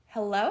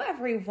Hello,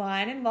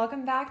 everyone, and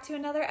welcome back to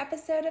another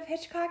episode of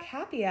Hitchcock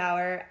Happy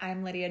Hour.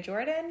 I'm Lydia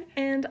Jordan.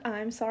 And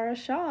I'm Sarah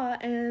Shaw,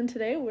 and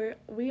today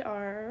we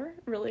are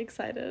really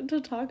excited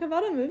to talk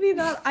about a movie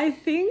that I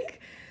think,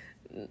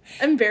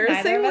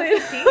 embarrassingly,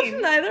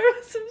 neither of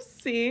us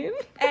have seen.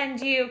 And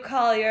you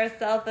call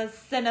yourself a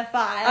cinephile.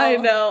 I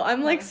know.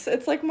 I'm like,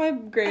 it's like my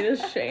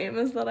greatest shame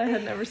is that I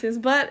had never seen this,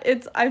 but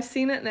I've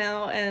seen it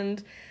now,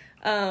 and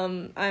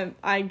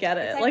I get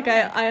it. Like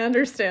I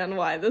understand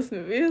why this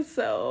movie is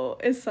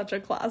such a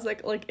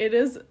classic. Like, it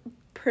is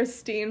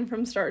pristine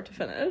from start to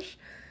finish.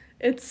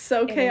 It's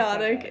so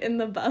chaotic in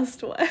the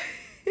best way.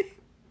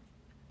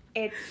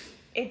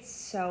 It's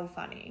so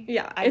funny.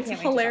 Yeah, it's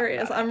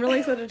hilarious. I'm really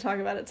excited to talk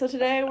about it. So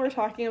today we're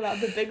talking about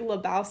The Big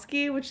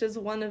Lebowski, which is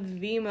one of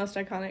the most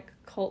iconic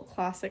cult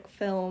classic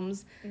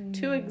films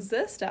to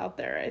exist out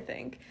there, I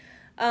think.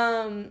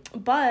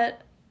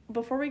 But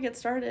before we get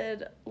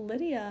started,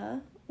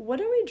 Lydia, what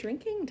are we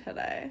drinking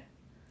today?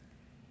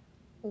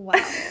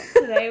 Wow.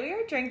 Today we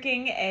are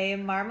drinking a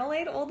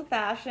marmalade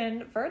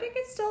old-fashioned. Verdict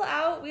is still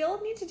out. We'll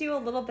need to do a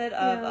little bit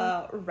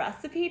of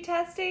recipe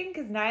testing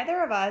because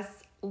neither of us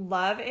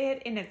love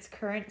it in its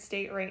current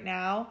state right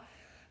now.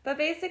 But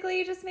basically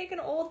you just make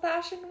an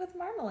old-fashioned with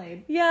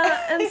marmalade.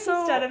 Yeah, and so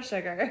instead of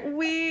sugar.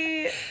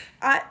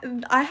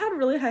 I had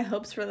really high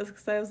hopes for this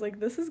because I was like,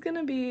 this is going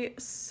to be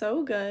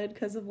so good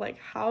because of like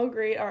how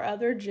great our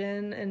other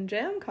gin and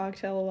jam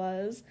cocktail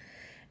was.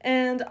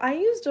 And I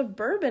used a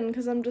bourbon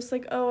because I'm just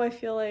like, oh, I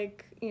feel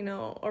like,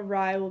 a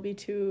rye that'll be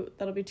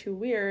too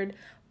weird.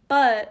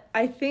 But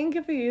I think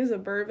if we use a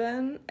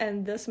bourbon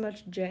and this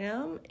much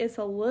jam, it's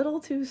a little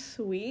too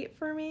sweet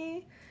for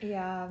me.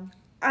 Yeah.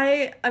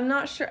 I'm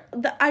not sure.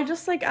 I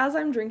just, like, as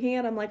I'm drinking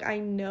it, I'm like, I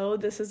know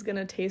this is going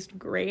to taste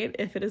great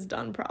if it is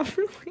done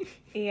properly.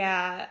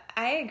 Yeah,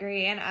 I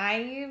agree. And I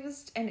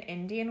used an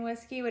Indian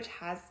whiskey, which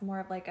has more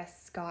of, like, a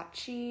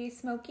scotchy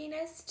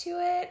smokiness to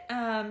it,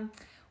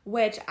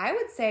 which I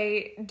would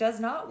say does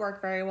not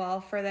work very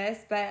well for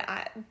this, but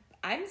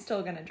I'm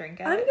still going to drink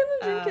it. I'm going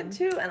to drink it,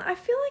 too. And I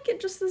feel like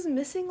it just is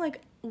missing,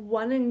 like,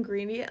 one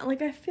ingredient.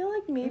 Like, I feel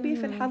like maybe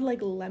if it had,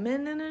 like,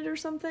 lemon in it or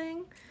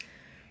something.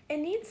 It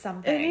needs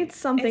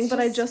something. But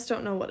I just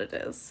don't know what it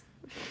is.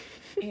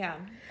 Yeah,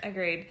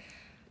 agreed.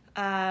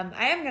 I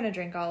am going to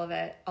drink all of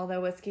it,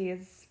 although whiskey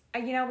is...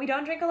 we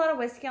don't drink a lot of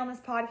whiskey on this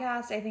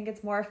podcast. I think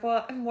it's more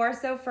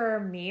so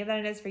for me than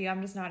it is for you.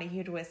 I'm just not a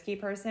huge whiskey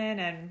person,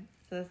 and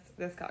so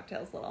this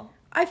cocktail's little...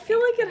 I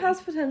feel like it has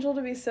potential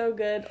to be so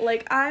good.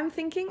 Like, I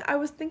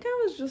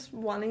was just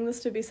wanting this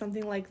to be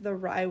something like the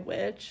Rye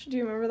Witch. Do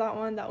you remember that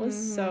one? That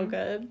was so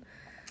good.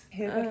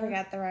 Who could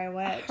forget the Rye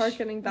Witch?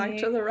 Harkening back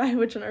to the Rye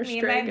Witch and our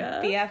Strega.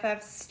 Me and my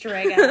BFF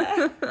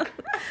Strega.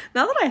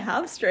 Now that I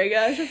have Strega,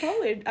 I should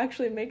probably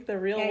actually make the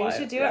real one. Yeah, you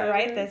should do it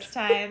right this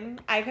time.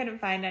 I couldn't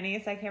find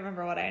any, so I can't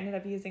remember what I ended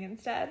up using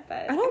instead.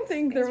 But I don't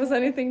think there was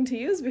anything to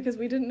use because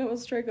we didn't know what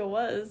Strega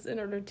was in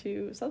order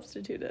to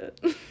substitute it.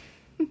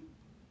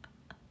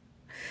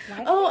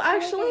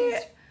 Actually...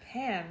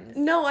 Pimm's.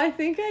 No, I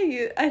think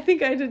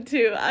I did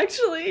too.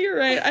 Actually, you're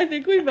right. I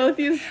think we both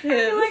used Pimm's.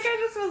 I feel like I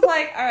just was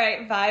like, all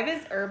right, vibe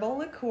is herbal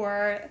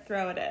liqueur,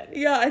 throw it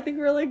in. Yeah, I think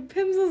we were like,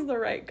 Pimm's is the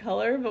right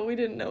color, but we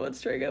didn't know what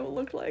Strega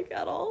looked like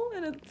at all,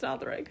 and it's not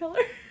the right color.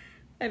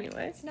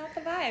 Anyway. It's not the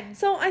vibe.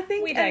 So I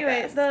think,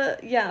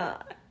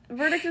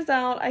 Verdict is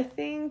out. I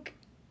think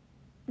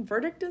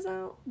Verdict is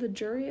out? The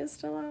jury is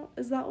still out?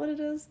 Is that what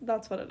it is?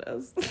 That's what it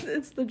is.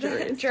 It's the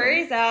jury. The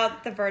jury's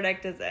out. The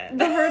verdict is in.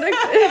 The verdict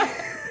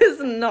is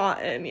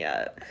not in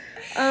yet.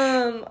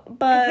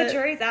 But the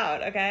jury's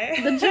out, okay?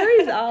 The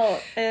jury's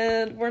out,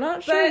 and we're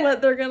not sure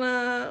what they're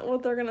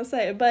gonna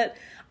say. But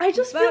I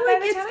just feel like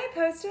by the time I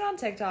post it on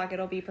TikTok,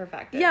 it'll be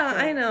perfected. Yeah, so,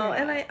 I know,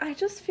 and I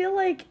just feel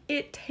like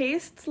it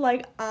tastes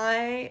like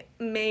I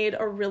made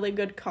a really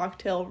good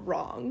cocktail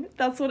wrong.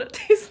 That's what it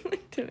tastes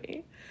like to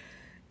me.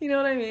 You know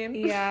what I mean?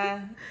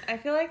 Yeah, I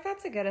feel like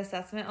that's a good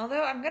assessment.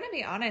 Although, I'm going to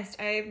be honest,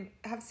 I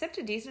have sipped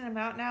a decent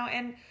amount now,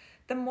 and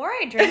the more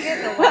I drink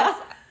it,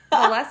 the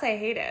less I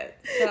hate it.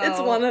 So it's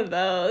one of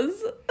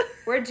those.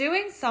 We're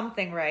doing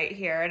something right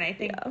here, and I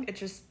think it's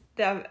just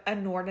the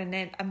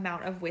inordinate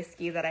amount of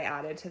whiskey that I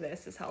added to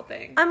this is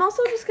helping. I'm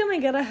also just going to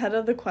get ahead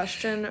of the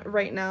question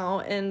right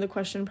now, and the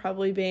question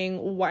probably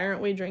being, why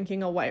aren't we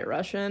drinking a White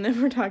Russian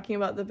if we're talking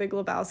about The Big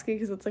Lebowski?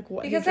 Because it's like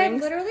what because he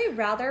drinks. I'd literally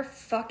rather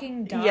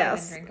fucking die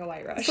than drink a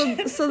White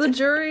Russian. So the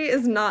jury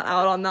is not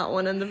out on that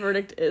one, and the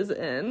verdict is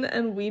in,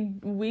 and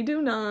we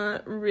do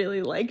not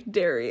really like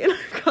dairy in our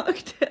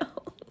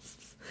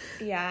cocktails.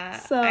 Yeah,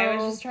 so I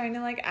was just trying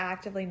to like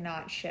actively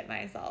not shit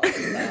myself.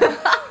 So.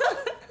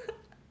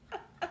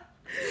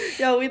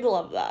 Yeah, we'd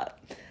love that.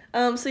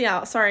 So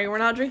yeah, sorry, we're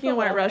not drinking a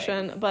White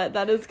Russian, but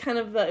that is kind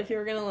of if you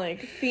were gonna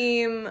like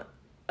theme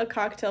a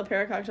cocktail,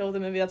 pair a cocktail with a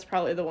movie, that's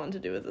probably the one to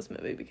do with this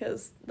movie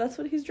because that's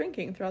what he's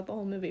drinking throughout the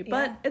whole movie. Yeah.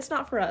 But it's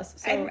not for us.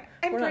 So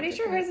I'm pretty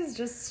sure his is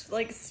just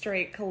like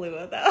straight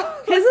Kahlua though.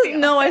 His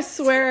is I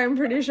swear I'm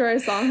pretty sure I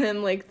saw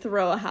him like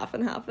throw a half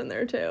and half in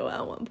there too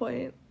at one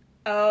point.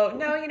 Oh,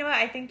 no, you know what?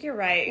 I think you're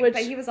right. Which,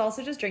 but he was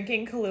also just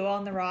drinking Kahlua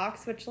on the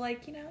rocks, which,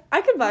 like, you know.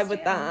 I could vibe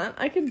with that.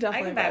 I could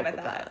definitely vibe with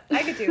that.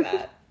 I could do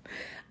that.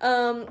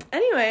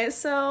 Anyway,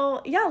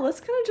 so yeah, let's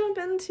kind of jump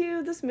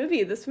into this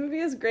movie. This movie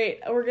is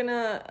great. We're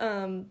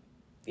gonna,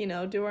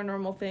 do our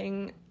normal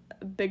thing.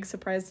 Big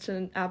surprise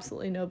to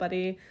absolutely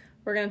nobody.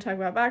 We're gonna talk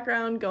about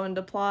background, go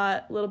into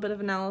plot, a little bit of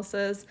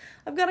analysis.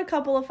 I've got a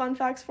couple of fun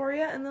facts for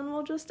you, and then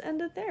we'll just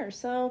end it there.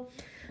 So,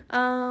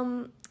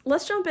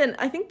 let's jump in.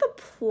 I think the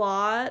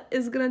plot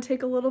is gonna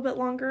take a little bit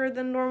longer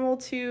than normal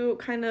to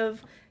kind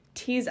of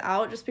tease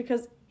out, just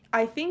because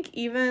I think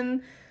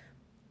even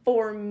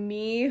for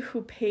me,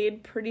 who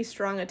paid pretty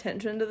strong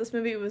attention to this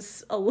movie, it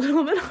was a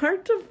little bit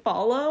hard to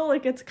follow.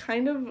 Like, it's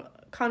kind of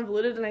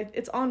convoluted, and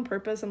it's on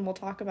purpose, and we'll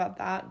talk about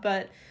that,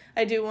 but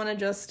I do want to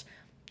just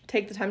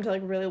take the time to,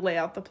 like, really lay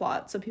out the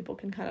plot so people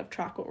can kind of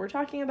track what we're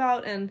talking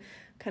about and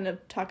kind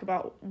of talk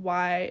about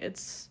why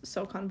it's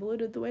so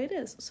convoluted the way it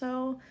is.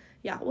 So,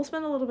 yeah, we'll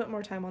spend a little bit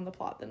more time on the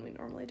plot than we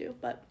normally do,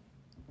 but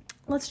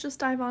let's just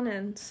dive on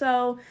in.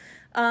 So,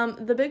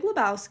 The Big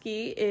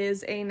Lebowski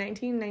is a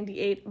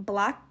 1998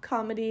 black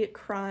comedy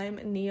crime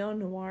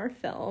neo-noir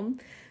film.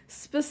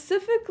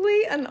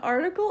 Specifically, an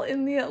article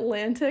in The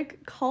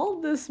Atlantic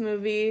called this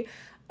movie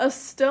a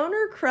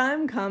stoner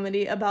crime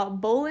comedy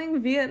about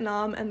bowling,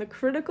 Vietnam, and the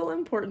critical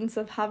importance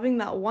of having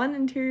that one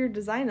interior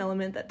design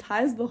element that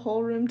ties the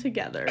whole room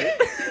together. Oh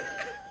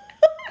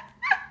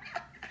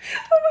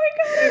my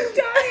god, I'm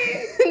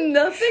dying.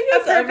 Nothing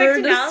is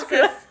ever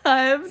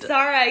described.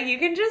 Sarah, you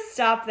can just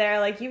stop there.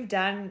 Like, you've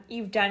done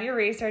your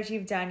research,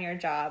 you've done your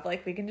job.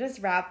 Like, we can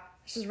just wrap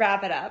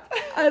it up.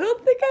 I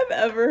don't think I've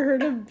ever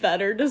heard a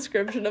better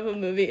description of a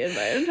movie in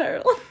my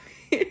entire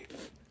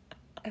life.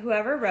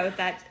 Whoever wrote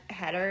that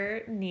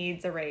header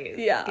needs a raise.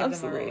 Yeah, give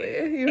absolutely. Them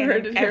a raise. You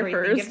heard it here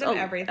first. Give them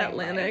everything.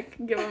 Atlantic,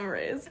 give them a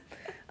raise.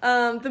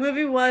 The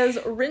movie was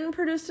written,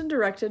 produced, and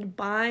directed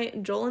by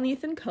Joel and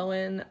Ethan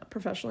Coen,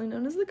 professionally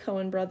known as the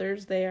Coen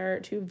brothers. They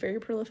are two very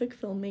prolific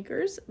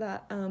filmmakers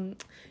that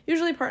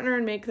usually partner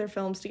and make their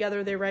films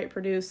together. They write,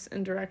 produce,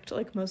 and direct,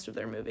 like, most of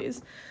their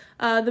movies.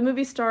 The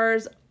movie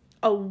stars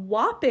a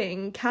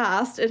whopping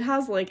cast. It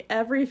has, like,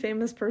 every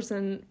famous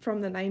person from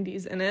the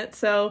 90s in it.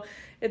 So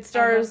it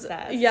stars,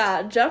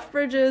 Jeff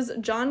Bridges,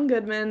 John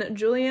Goodman,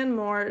 Julianne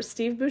Moore,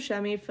 Steve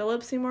Buscemi,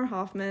 Philip Seymour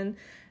Hoffman,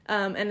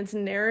 and it's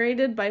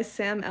narrated by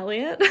Sam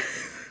Elliott.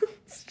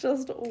 It's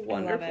just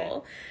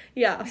wonderful.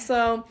 Yeah,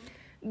 so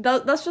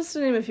that's just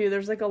to name a few.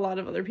 There's, like, a lot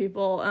of other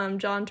people.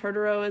 John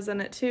Turturro is in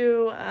it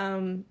too.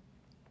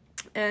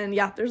 And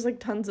yeah, there's,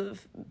 like, tons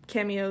of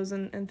cameos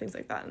and things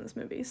like that in this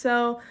movie.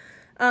 So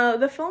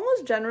the film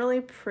was generally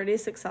pretty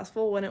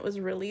successful when it was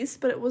released,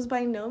 but it was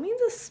by no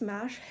means a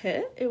smash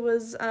hit. It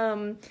was,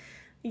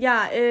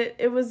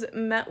 it was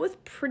met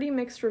with pretty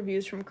mixed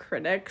reviews from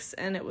critics,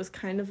 and it was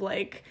kind of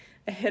like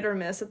a hit or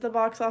miss at the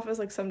box office.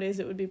 Like, some days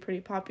it would be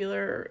pretty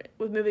popular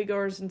with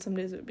moviegoers, and some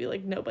days it would be,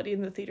 like, nobody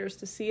in the theaters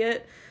to see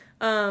it.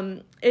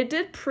 It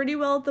did pretty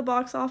well at the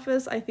box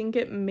office. I think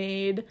it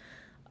made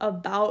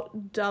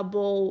about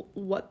double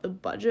what the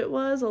budget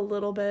was, a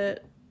little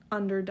bit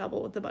under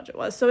double what the budget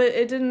was. So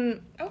it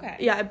didn't... Okay.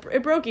 Yeah,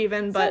 it broke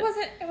even, but... So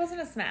it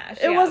wasn't a smash.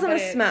 It wasn't a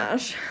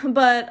smash.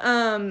 But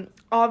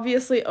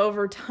obviously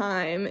over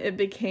time, it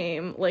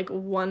became, like,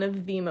 one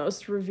of the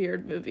most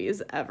revered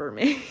movies ever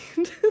made.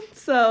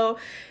 So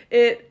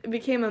it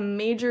became a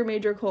major,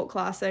 major cult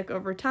classic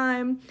over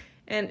time,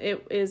 and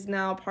it is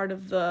now part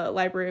of the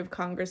Library of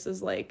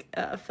Congress's, like,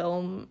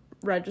 film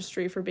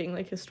registry for being,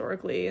 like,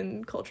 historically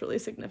and culturally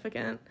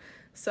significant.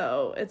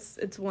 So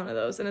it's one of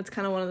those, and it's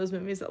kind of one of those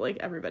movies that, like,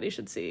 everybody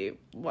should see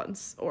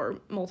once or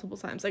multiple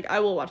times. Like, I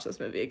will watch this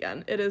movie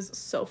again. It is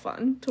so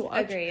fun to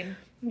watch. Agreed.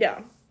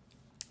 Yeah.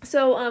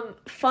 So,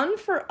 fun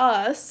for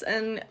us,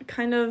 and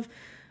kind of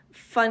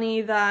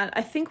funny that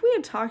I think we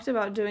had talked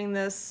about doing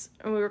this,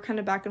 and we were kind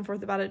of back and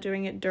forth about it,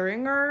 doing it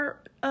during our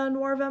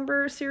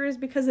Noirvember series,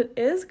 because it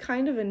is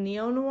kind of a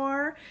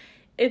neo-noir.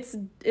 It's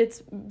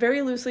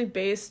very loosely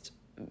based,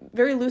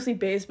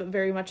 but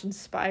very much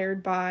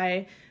inspired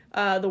by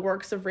the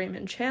works of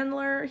Raymond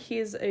Chandler.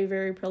 He's a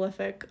very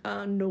prolific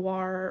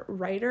noir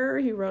writer.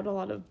 He wrote a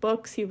lot of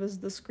books. He was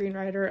the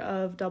screenwriter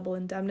of Double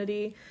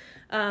Indemnity.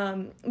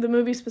 The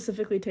movie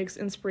specifically takes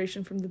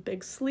inspiration from The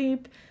Big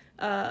Sleep.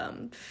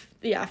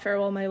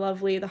 Farewell, My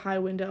Lovely, The High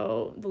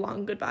Window, The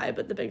Long Goodbye,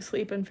 but The Big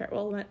Sleep and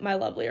Farewell, My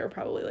Lovely are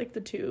probably, like,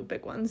 the two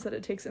big ones that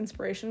it takes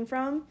inspiration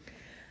from.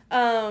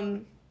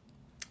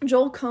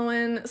 Joel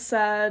Coen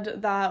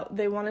said that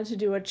they wanted to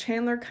do a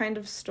Chandler kind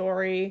of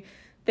story.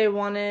 They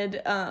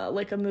wanted,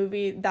 like, a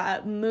movie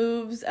that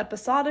moves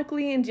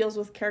episodically and deals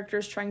with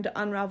characters trying to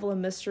unravel a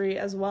mystery,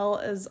 as well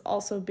as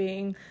also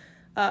being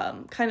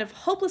kind of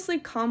hopelessly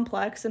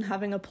complex and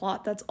having a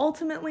plot that's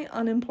ultimately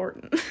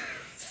unimportant.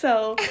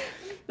 So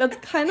that's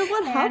kind of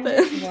what happened.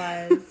 It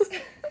was.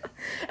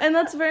 And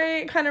that's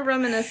very kind of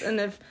reminiscent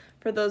of,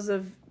 for those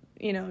of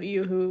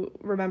you who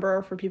remember,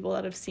 or for people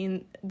that have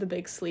seen The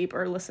Big Sleep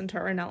or listened to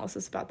our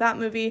analysis about that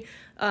movie,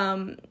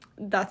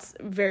 that's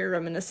very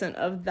reminiscent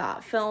of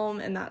that film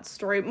and that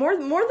story. More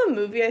the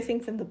movie, I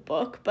think, than the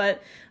book,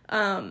 but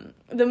the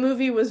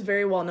movie was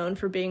very well known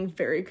for being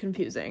very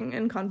confusing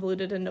and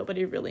convoluted, and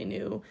nobody really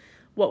knew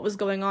what was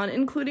going on,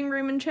 including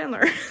Raymond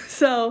Chandler.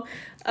 So,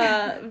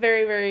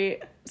 very,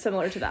 very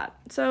similar to that.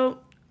 So,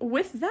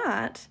 with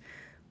that,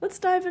 let's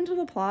dive into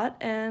the plot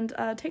and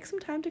take some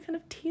time to kind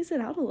of tease it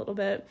out a little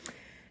bit.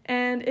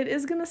 And it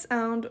is going to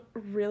sound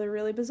really,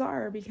 really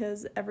bizarre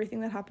because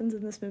everything that happens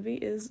in this movie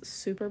is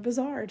super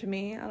bizarre to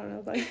me. I don't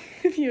know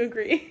if you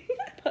agree.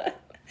 But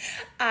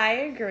I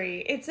agree.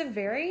 It's a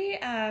very,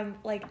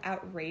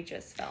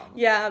 outrageous film.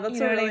 Yeah, that's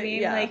what I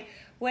mean? Yeah. Like,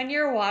 when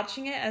you're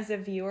watching it as a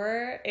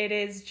viewer, it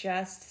is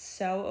just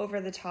so over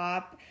the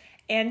top.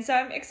 And so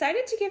I'm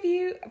excited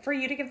for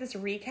you to give this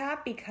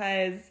recap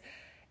because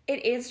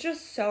it is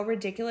just so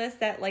ridiculous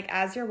that, like,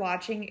 as you're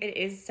watching, it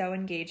is so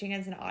engaging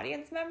as an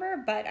audience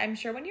member. But I'm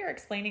sure when you're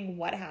explaining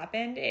what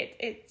happened,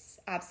 it's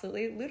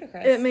absolutely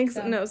ludicrous. It makes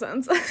no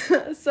sense.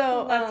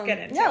 So let's get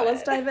into it. Yeah,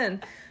 let's dive in.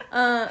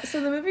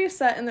 So the movie is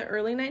set in the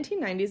early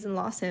 1990s in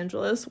Los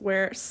Angeles,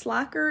 where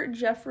slacker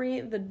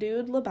Jeffrey the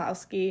Dude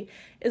Lebowski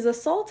is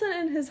assaulted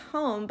in his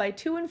home by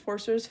two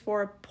enforcers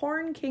for a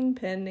porn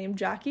kingpin named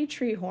Jackie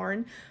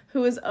Treehorn,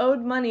 who is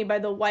owed money by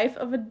the wife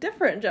of a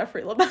different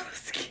Jeffrey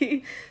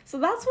Lebowski. So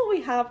that's what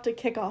we have to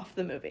kick off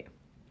the movie.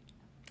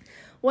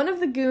 One of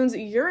the goons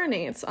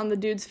urinates on the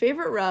dude's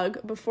favorite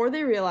rug before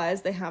they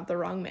realize they have the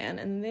wrong man,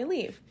 and then they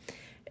leave.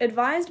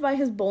 Advised by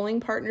his bowling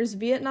partners,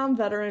 Vietnam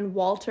veteran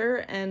Walter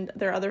and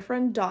their other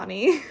friend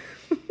Donnie,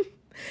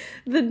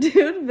 the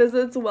dude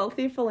visits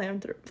wealthy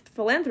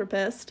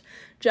philanthropist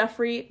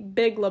Jeffrey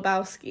Big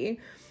Lebowski,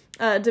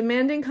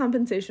 demanding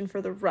compensation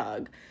for the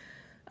rug.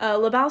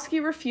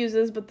 Lebowski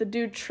refuses, but the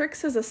dude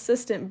tricks his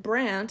assistant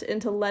Brandt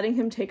into letting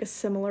him take a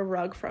similar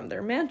rug from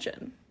their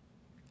mansion.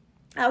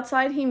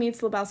 Outside, he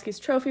meets Lebowski's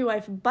trophy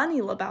wife,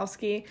 Bunny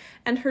Lebowski,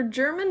 and her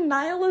German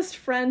nihilist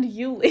friend,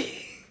 Yuli.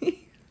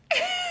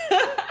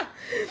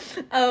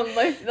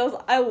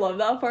 I love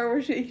that part where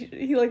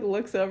he like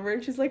looks over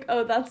and she's like,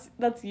 "Oh, that's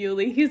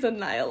Yuli. He's a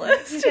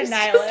nihilist. He's a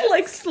nihilist, just,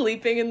 like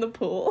sleeping in the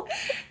pool."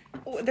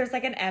 There's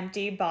like an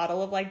empty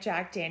bottle of like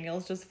Jack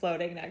Daniels just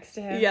floating next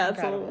to him. Yeah,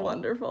 Incredible. It's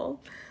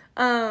wonderful.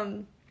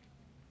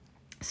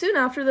 Soon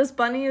after this,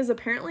 Bunny is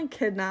apparently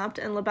kidnapped,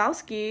 and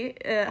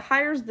Lebowski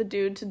hires the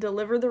dude to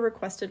deliver the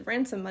requested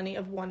ransom money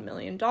of $1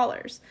 million.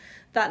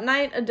 That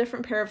night, a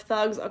different pair of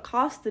thugs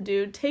accost the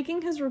dude,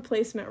 taking his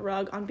replacement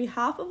rug on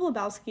behalf of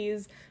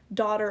Lebowski's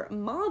daughter,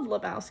 Maud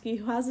Lebowski,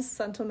 who has a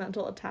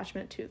sentimental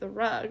attachment to the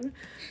rug.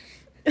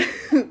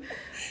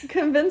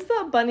 Convinced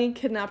that Bunny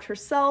kidnapped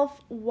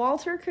herself,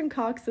 Walter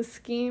concocts a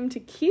scheme to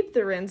keep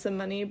the ransom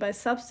money by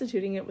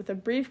substituting it with a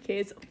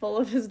briefcase full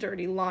of his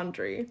dirty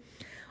laundry.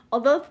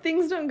 Although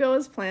things don't go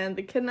as planned,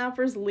 the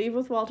kidnappers leave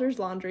with Walter's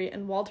laundry,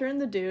 and Walter and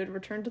the dude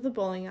return to the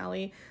bowling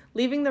alley,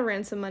 leaving the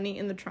ransom money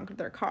in the trunk of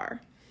their car.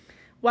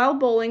 While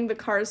bowling, the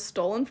car is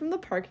stolen from the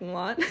parking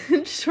lot,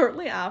 and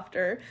shortly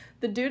after,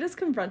 the dude is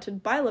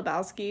confronted by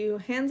Lebowski, who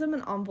hands him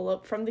an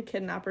envelope from the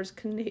kidnappers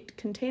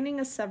containing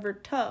a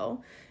severed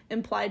toe,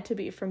 implied to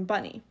be from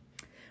Bunny.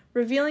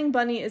 Revealing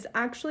Bunny is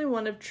actually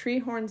one of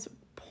Treehorn's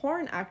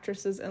porn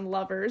actresses and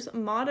lovers,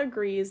 Maud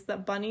agrees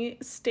that Bunny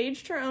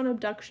staged her own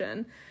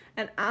abduction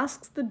and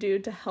asks the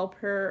dude to help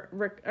her,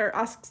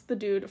 asks the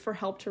dude for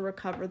help to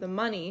recover the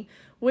money,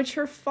 which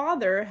her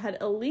father had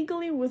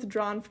illegally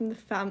withdrawn from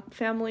the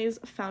family's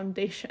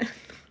foundation.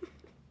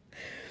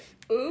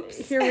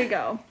 Oops. Here we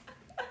go.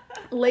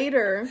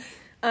 Later,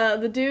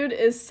 the dude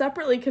is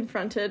separately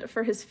confronted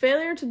for his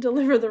failure to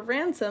deliver the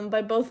ransom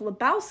by both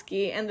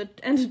Lebowski and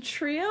a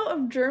trio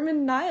of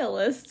German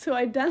nihilists who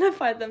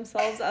identified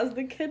themselves as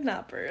the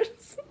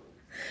kidnappers.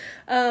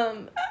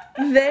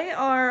 They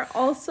are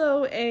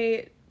also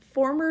a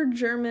former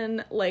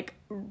German, like,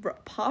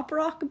 pop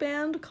rock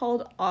band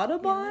called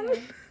Audubon,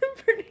 I'm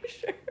pretty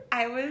sure.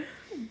 I was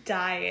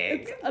dying.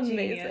 It's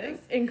amazing. Genius.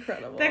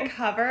 Incredible. The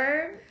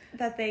cover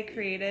that they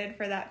created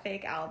for that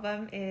fake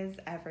album is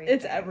everything.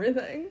 It's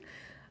everything.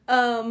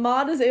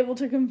 Maud is able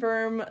to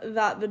confirm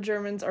that the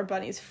Germans are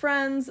Bunny's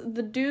friends.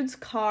 The dude's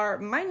car,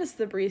 minus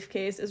the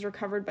briefcase, is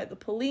recovered by the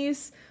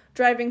police.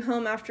 Driving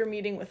home after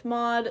meeting with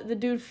Maud, the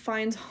dude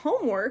finds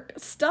homework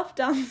stuffed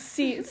down the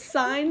seat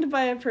signed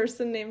by a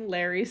person named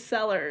Larry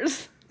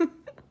Sellers.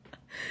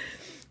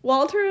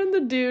 Walter and the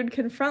dude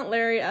confront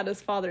Larry at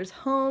his father's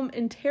home,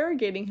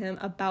 interrogating him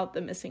about the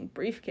missing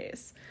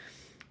briefcase.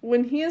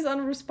 When he is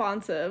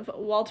unresponsive,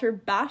 Walter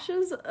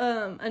bashes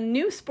a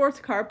new sports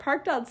car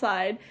parked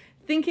outside,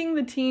 thinking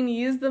the teen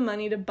used the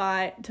money to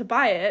buy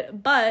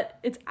it, but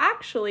it's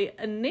actually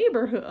a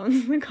neighbor who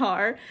owns the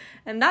car,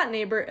 and that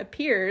neighbor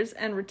appears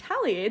and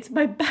retaliates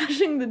by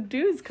bashing the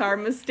dude's car,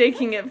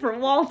 mistaking it for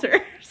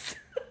Walter's.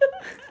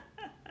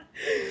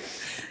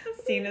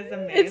 The scene is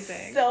amazing.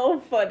 It's so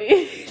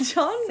funny.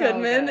 John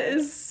Goodman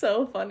is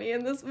so funny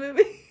in this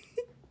movie.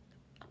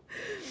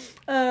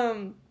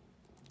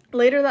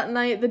 Later that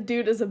night, the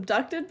dude is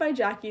abducted by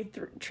Jackie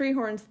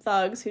Treehorn's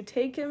thugs who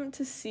take him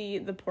to see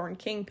the porn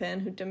kingpin,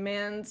 who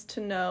demands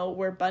to know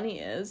where Bunny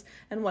is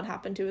and what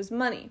happened to his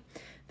money.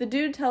 The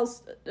dude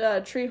tells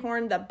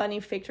Treehorn that Bunny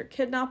faked her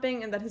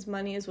kidnapping and that his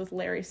money is with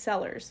Larry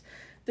Sellers.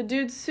 The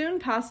dude soon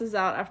passes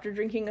out after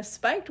drinking a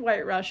spiked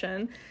White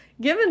Russian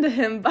given to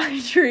him by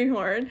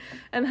Treehorn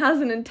and has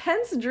an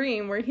intense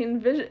dream where he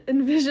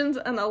envisions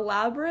an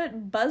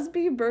elaborate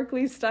Busby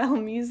Berkeley-style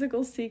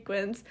musical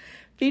sequence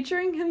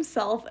featuring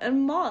himself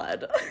and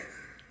Maude.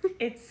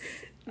 It's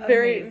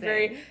very, amazing.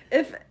 very...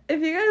 If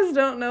you guys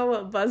don't know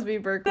what Busby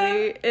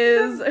Berkeley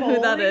is,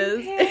 who that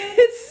is, pin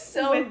it's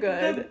so with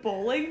good. The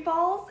bowling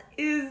balls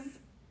is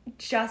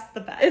just the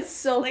best. It's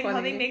so like funny.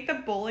 how they make the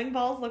bowling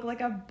balls look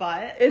like a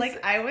butt. It's-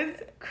 I was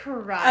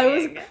crying. I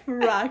was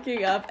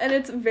cracking up, and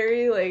it's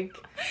very, like...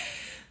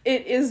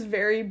 It is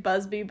very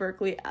Busby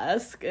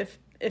Berkeley-esque.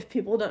 If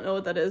people don't know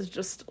what that is,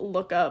 just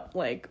look up,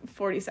 like,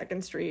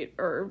 42nd Street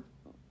or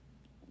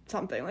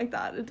something like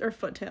that, or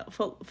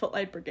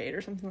Footlight Brigade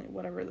or something, like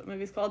whatever the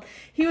movie's called.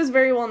 He was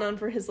very well known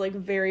for his, like,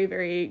 very,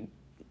 very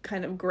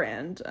kind of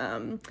grand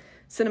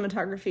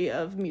cinematography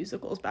of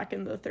musicals back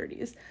in the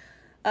 30s.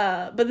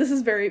 But this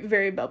is very,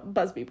 very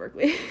Busby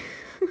Berkeley.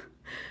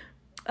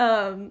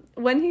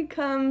 When he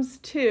comes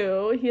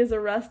to, he is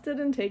arrested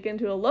and taken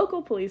to a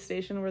local police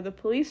station where the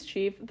police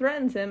chief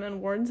threatens him and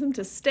warns him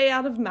to stay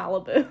out of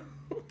Malibu.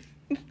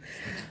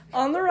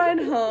 On the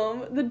ride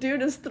home, the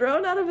dude is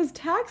thrown out of his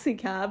taxi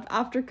cab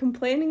after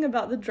complaining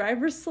about the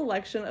driver's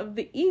selection of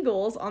the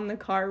Eagles on the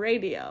car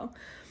radio.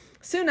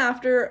 Soon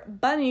after,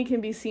 Bunny can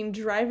be seen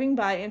driving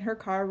by in her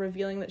car,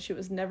 revealing that she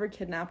was never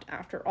kidnapped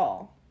after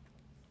all.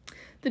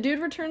 The dude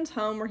returns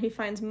home where he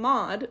finds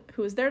Maude,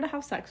 who is there to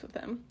have sex with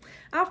him.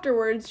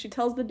 Afterwards, she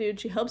tells the dude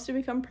she hopes to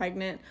become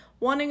pregnant,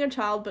 wanting a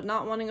child but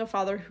not wanting a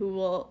father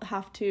who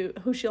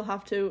she'll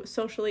have to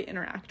socially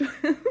interact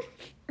with.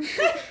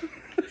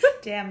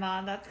 Damn,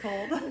 Maude, that's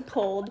cold.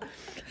 Cold.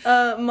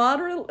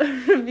 Maude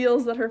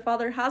reveals that her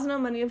father has no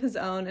money of his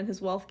own and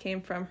his wealth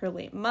came from her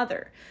late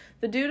mother.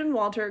 The dude and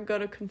Walter go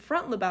to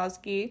confront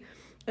Lebowski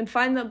and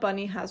find that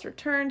Bunny has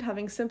returned,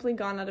 having simply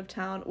gone out of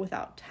town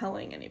without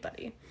telling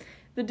anybody.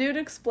 The dude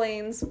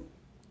explains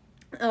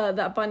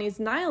that Bunny's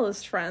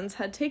nihilist friends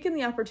had taken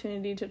the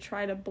opportunity to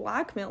try to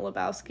blackmail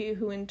Lebowski,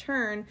 who in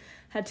turn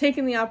had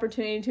taken the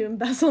opportunity to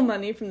embezzle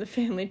money from the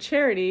family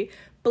charity,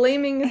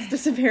 blaming its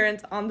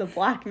disappearance on the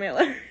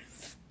blackmailers.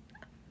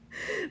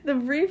 The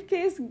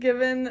briefcase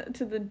given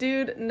to the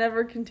dude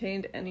never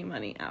contained any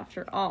money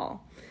after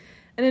all.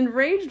 An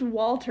enraged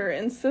Walter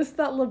insists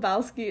that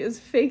Lebowski is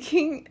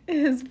faking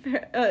his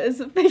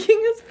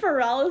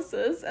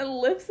paralysis and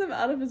lifts him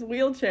out of his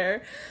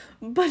wheelchair,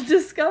 but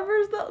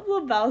discovers that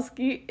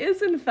Lebowski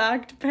is in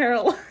fact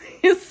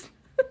paralyzed.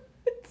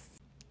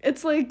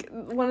 It's like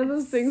one of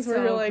those things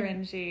where you're like,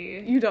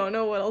 cringy. You don't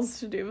know what else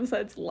to do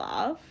besides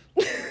laugh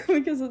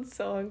because it's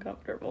so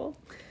uncomfortable.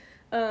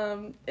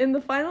 In the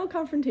final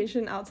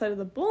confrontation outside of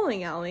the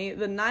bowling alley,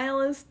 the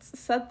nihilists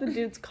set the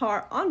dude's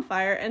car on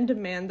fire and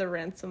demand the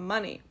ransom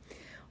money.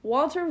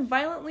 Walter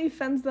violently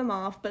fends them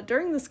off, but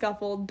during the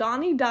scuffle,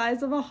 Donnie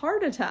dies of a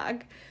heart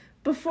attack.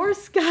 Before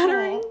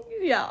scattering...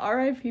 Yeah,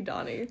 R.I.P.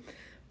 Donnie.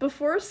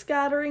 Before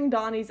scattering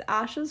Donnie's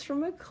ashes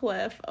from a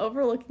cliff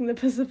overlooking the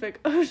Pacific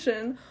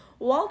Ocean,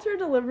 Walter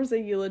delivers a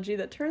eulogy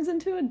that turns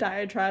into a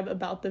diatribe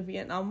about the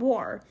Vietnam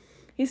War.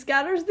 He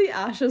scatters the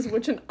ashes,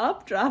 which an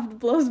updraft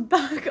blows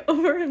back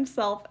over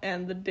himself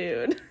and the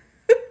dude.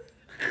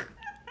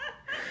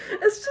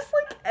 It's just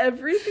like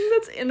everything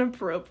that's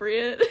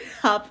inappropriate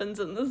happens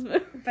in this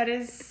movie. That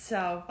is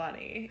so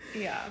funny.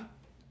 Yeah.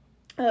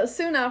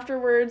 Soon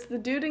afterwards, the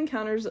dude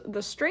encounters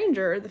the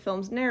stranger, the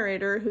film's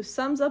narrator, who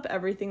sums up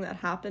everything that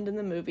happened in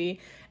the movie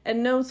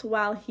and notes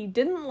while he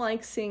didn't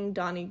like seeing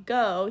Donnie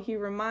go, he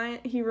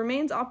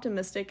remains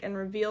optimistic and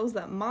reveals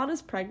that Maude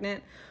is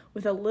pregnant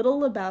with a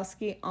little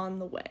Lebowski on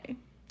the way.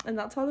 And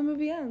that's how the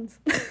movie ends.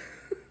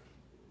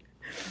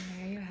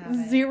 There you have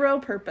it. Zero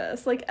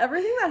purpose. Like,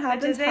 everything that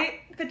happens...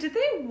 But did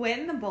they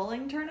win the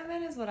bowling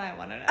tournament is what I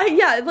want to know.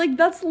 Yeah, like,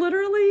 that's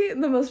literally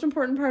the most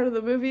important part of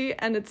the movie,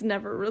 and it's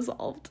never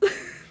resolved.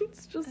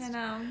 It's just... I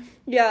know.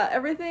 Yeah,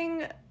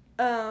 everything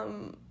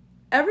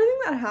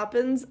that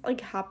happens,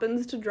 like,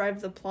 happens to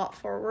drive the plot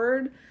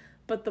forward,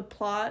 but the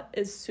plot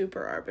is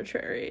super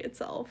arbitrary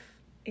itself.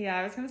 Yeah,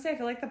 I was going to say, I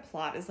feel like the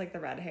plot is, like, the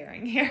red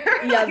herring here.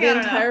 Yeah, the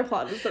entire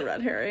plot is the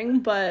red herring,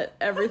 but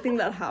everything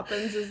that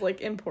happens is,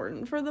 like,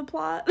 important for the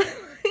plot.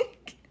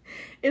 Like,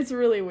 it's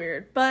really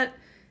weird. But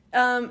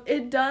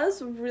it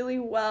does really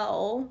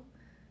well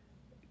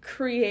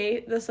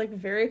create this, like,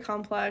 very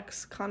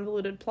complex,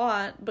 convoluted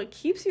plot, but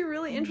keeps you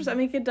really interested. I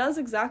mean, it does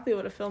exactly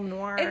what a film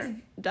noir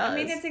does. I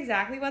mean, it's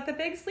exactly what The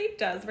Big Sleep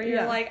does, where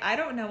you're like, I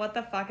don't know what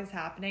the fuck is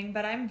happening,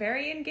 but I'm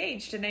very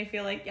engaged, and I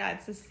feel like, yeah,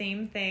 it's the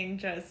same thing,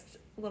 just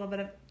a little bit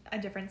of a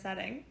different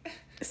setting.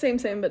 Same,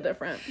 but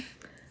different.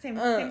 Same,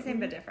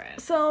 but different.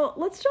 So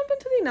let's jump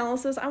into the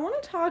analysis. I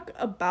want to talk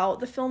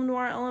about the film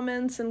noir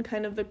elements and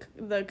kind of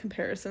the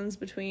comparisons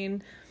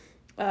between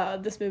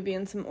this movie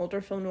and some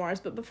older film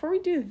noirs. But before we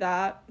do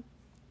that,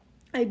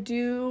 I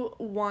do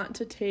want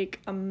to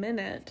take a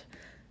minute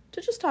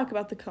to just talk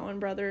about the Coen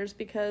brothers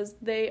because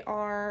they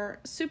are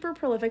super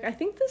prolific. I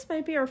think this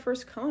might be our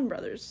first Coen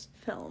brothers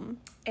film.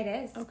 It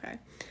is. Okay.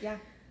 Yeah.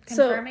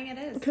 Confirming it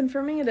is.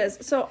 Confirming it is.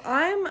 So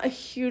I'm a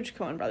huge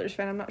Coen brothers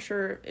fan. I'm not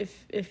sure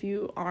if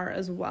you are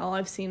as well.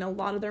 I've seen a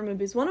lot of their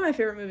movies. One of my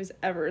favorite movies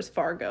ever is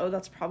Fargo.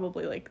 That's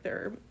probably like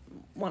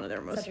one of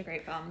their most... Such a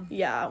great film.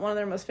 Yeah, one of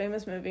their most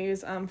famous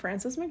movies.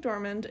 Frances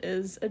McDormand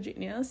is a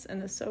genius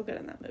and is so good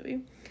in that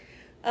movie.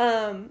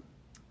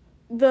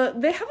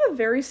 They have a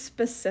very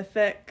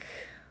specific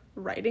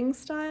writing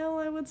style,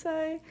 I would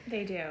say.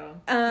 They do.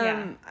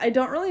 I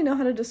don't really know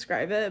how to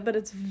describe it, but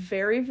it's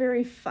very,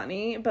 very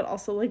funny, but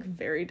also like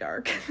very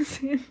dark at the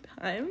same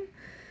time.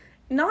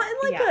 Not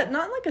in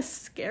like a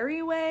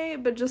scary way,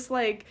 but just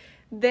like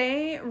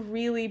they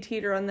really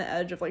teeter on the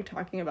edge of like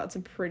talking about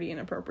some pretty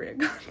inappropriate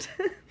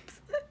content.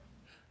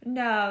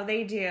 No,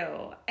 they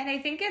do. And I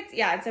think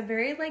it's a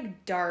very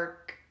like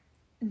dark,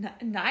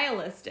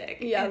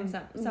 nihilistic in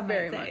some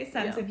very might say, much,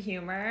 sense of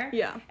humor.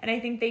 Yeah. And I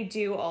think they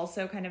do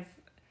also kind of,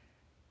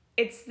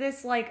 it's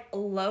this like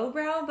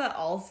lowbrow but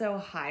also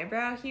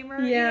highbrow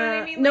humor. Yeah. You know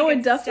what I mean? No, like,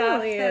 it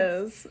definitely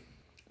is.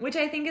 Which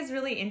I think is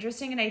really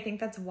interesting, and I think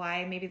that's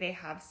why maybe they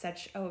have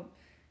such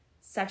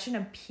an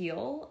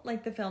appeal.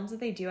 Like the films that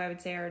they do, I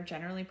would say, are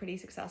generally pretty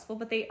successful,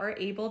 but they are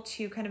able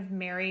to kind of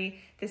marry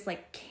this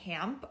like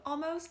camp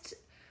almost,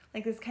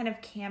 like this kind of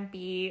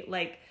campy,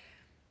 like,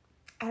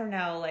 I don't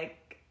know, like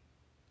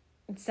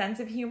sense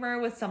of humor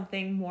with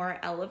something more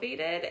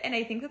elevated. And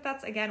I think that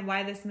that's again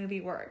why this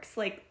movie works.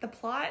 Like the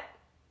plot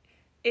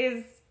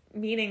is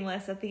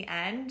meaningless at the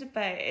end,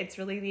 but it's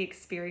really the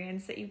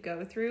experience that you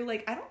go through.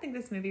 Like I don't think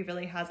this movie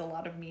really has a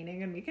lot of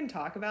meaning, and we can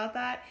talk about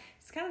that.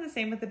 It's kind of the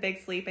same with The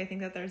Big Sleep. I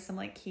think that there's some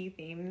like key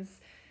themes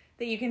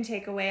that you can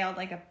take away on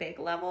like a big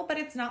level, but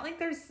it's not like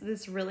there's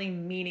this really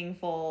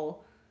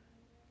meaningful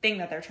thing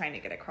that they're trying to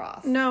get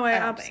across. No, I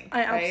right?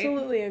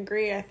 absolutely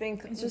agree. I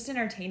think it's just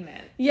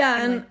entertainment.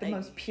 Yeah, in like the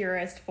most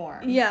purest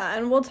form. Yeah,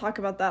 and we'll talk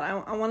about that.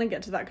 I want to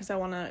get to that because I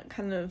want to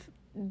kind of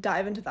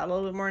dive into that a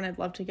little bit more, and I'd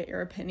love to get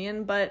your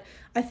opinion. But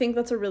I think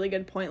that's a really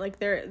good point. Like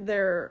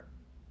their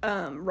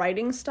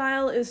writing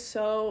style is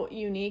so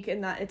unique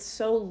in that it's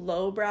so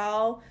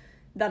lowbrow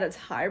that it's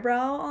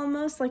highbrow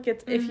almost. Like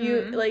it's if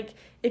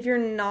you're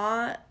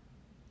not,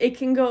 it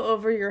can go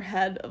over your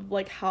head of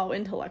like how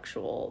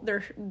intellectual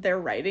their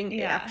writing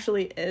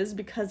actually is,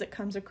 because it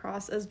comes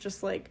across as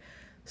just like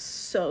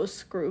so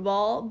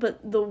screwball, but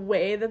the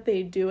way that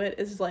they do it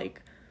is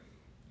like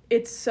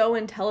it's so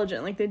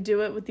intelligent. Like they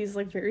do it with these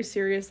like very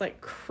serious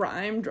like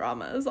crime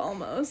dramas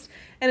almost,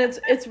 and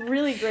it's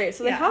really great.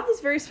 So they have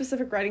this very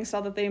specific writing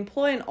style that they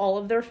employ in all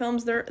of their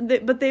films.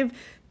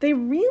 They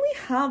really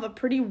have a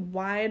pretty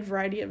wide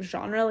variety of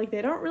genre. Like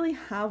they don't really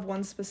have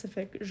one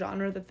specific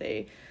genre that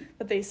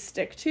they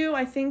stick to.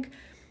 I think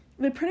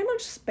they pretty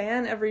much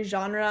span every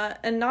genre,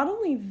 and not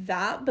only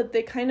that, but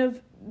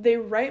they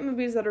write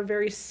movies that are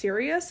very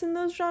serious in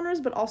those genres,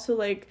 but also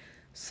like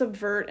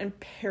subvert and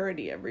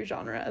parody every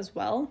genre as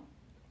well,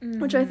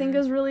 which I think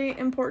is really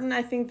important.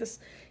 I think this,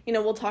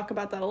 we'll talk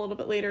about that a little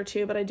bit later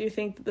too, but I do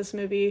think that this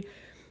movie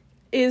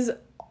is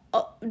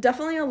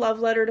definitely a love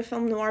letter to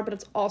film noir, but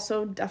it's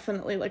also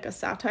definitely like a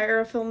satire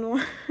of film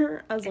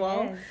noir as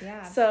well. It is,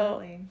 yeah,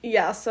 absolutely.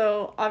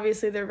 So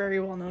obviously they're very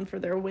well known for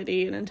their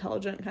witty and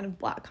intelligent kind of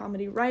black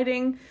comedy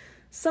writing.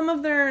 Some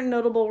of their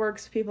notable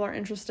works, if people are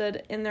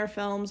interested in their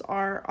films,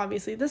 are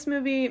obviously this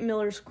movie,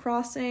 Miller's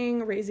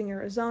Crossing, Raising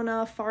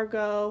Arizona,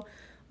 Fargo,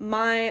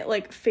 my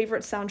like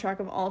favorite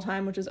soundtrack of all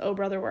time, which is Oh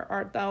Brother, Where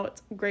Art Thou?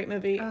 It's a great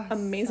movie,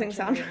 amazing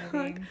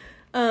soundtrack.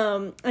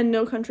 And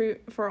No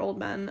Country for Old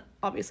Men,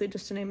 obviously,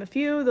 just to name a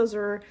few. Those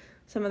are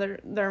some of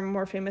their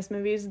more famous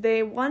movies.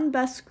 They won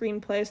Best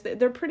Screenplay, so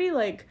they're pretty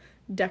like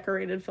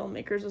decorated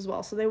filmmakers as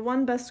well. So they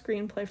won Best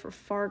Screenplay for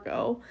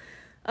Fargo.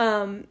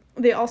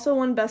 They also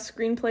won Best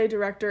Screenplay,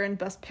 Director, and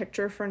Best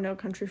Picture for No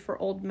Country for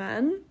Old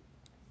Men.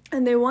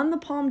 And they won the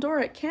Palme d'Or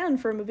at Cannes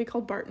for a movie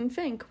called Barton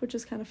Fink, which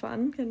is kind of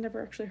fun. I'd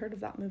never actually heard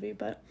of that movie,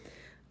 but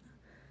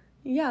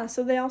yeah,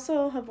 so they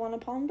also have won a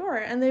Palme d'Or.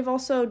 And they've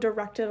also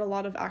directed a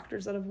lot of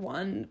actors that have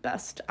won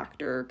Best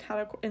Actor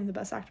in the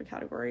Best Actor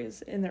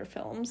categories in their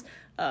films.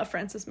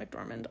 Frances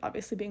McDormand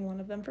obviously being one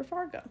of them for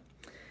Fargo.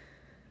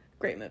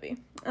 Great movie.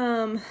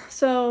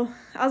 So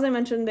as I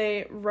mentioned,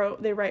 they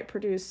write,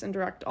 produce, and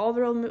direct all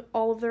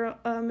of their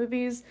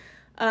movies.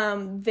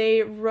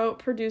 They wrote,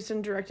 produced,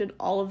 and directed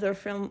all of their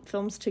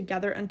films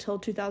together until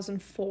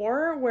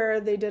 2004, where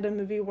they did a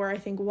movie where I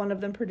think one of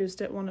them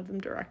produced it, one of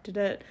them directed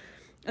it,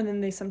 and then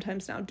they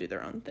sometimes now do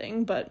their own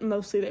thing, but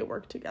mostly they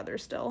work together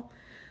still.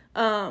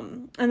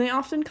 And they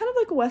often, kind of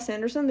like Wes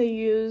Anderson, they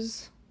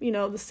use,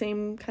 the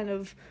same kind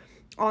of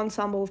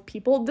ensemble of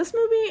people. This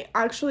movie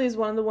actually is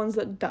one of the ones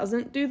that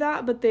doesn't do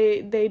that, but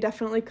they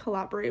definitely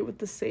collaborate with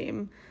the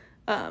same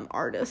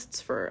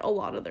artists for a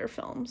lot of their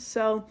films.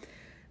 So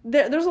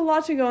there's a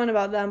lot to go in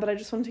about them, but I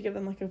just wanted to give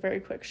them like a very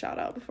quick shout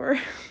out before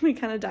we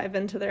kind of dive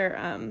into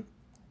their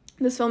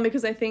this film,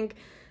 because I think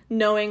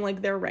knowing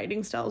like their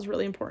writing style is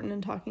really important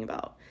in talking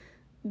about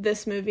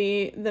this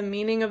movie, the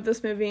meaning of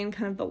this movie, and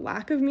kind of the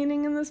lack of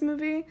meaning in this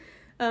movie,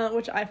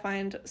 which I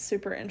find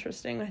super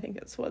interesting. I think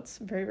it's what's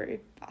very, very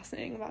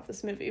fascinating about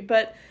this movie.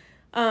 But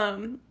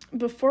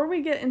before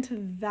we get into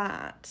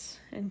that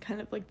and kind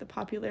of like the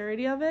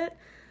popularity of it,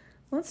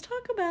 let's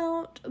talk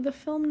about the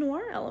film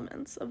noir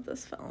elements of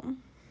this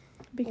film,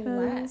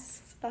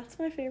 because that's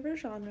my favorite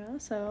genre.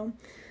 So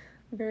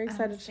I'm very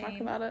excited to talk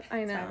about it.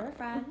 I know. That's why we're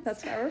friends.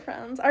 That's why we're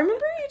friends. I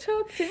remember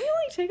didn't you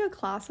like take a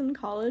class in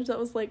college that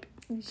was like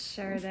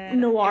sure did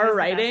noir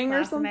writing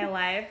or something? In my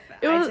life,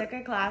 I took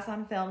a class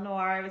on film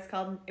noir. It was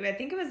called, I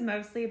think it was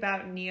mostly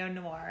about neo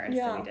noir.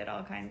 Yeah. So we did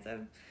all kinds of.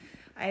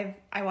 I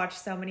watched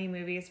so many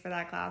movies for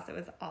that class. It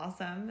was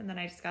awesome, and then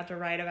I just got to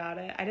write about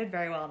it. I did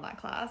very well in that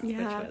class.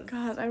 Yeah, which was,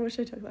 God, I wish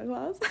I took that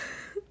class.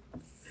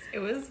 It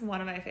was one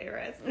of my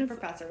favorites. The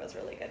professor was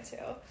really good too.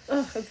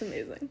 Oh, that's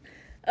amazing.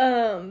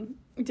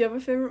 Do you have a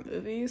favorite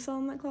movie you saw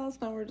in that class?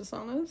 Now we're just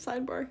on a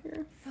sidebar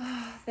here.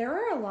 There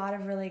were a lot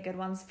of really good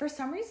ones. For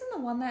some reason, the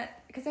one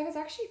that, because I was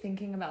actually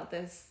thinking about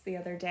this the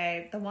other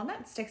day, the one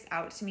that sticks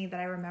out to me that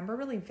I remember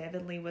really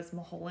vividly was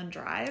Mulholland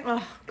Drive.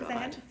 Oh, because I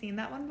hadn't seen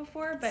that one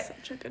before, but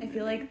such a good I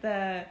feel movie.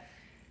 like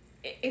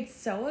it's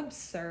so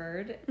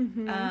absurd.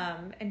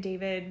 And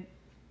David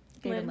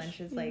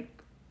Lynch is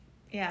like,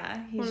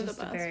 yeah, he's one just of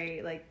the a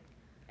very like,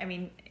 I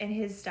mean, and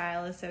his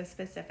style is so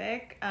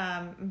specific.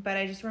 But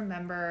I just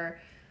remember,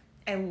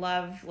 I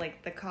love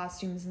like the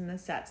costumes and the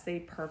sets. They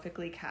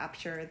perfectly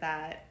capture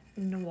that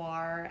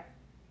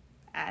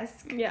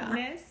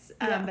noir-esqueness.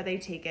 But they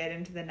take it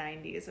into the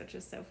 90s, which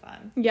is so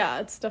fun. Yeah,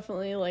 it's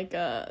definitely like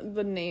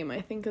the name, I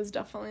think, is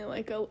definitely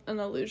like an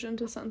allusion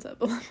to Sunset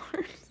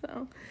Boulevard.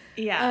 So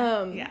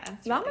yeah,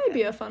 that really might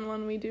be a fun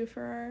one we do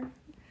for our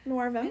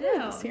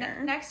Noir-vember this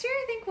year. Next year,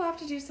 I think we'll have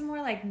to do some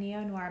more like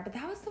neo noir. But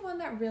that was the one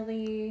that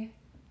really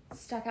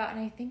stuck out, and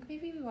I think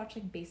maybe we watched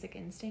like Basic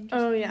Instinct.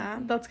 Oh yeah,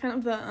 that's kind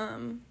of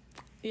the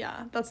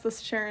that's the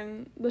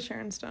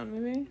Sharon Stone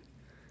movie.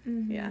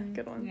 Mm-hmm. Yeah,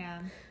 good one.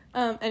 Yeah.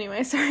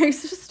 Anyway, sorry,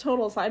 it's just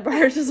total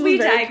sidebar. We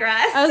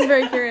digress. I was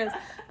very curious.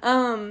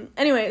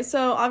 Anyway,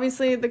 so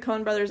obviously the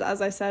Coen brothers,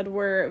 as I said,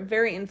 were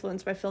very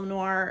influenced by film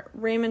noir.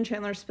 Raymond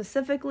Chandler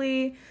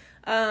specifically.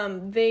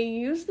 They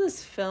use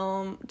this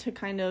film to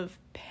kind of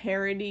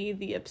parody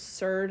the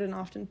absurd and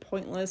often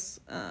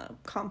pointless,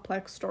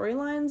 complex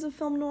storylines of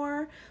film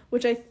noir,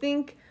 which I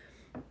think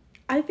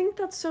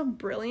that's so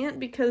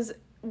brilliant, because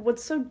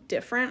what's so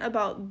different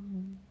about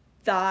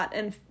that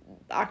and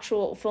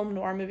actual film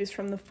noir movies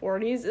from the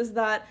 40s is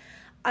that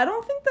I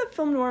don't think that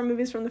film noir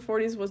movies from the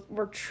 40s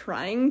were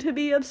trying to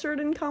be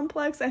absurd and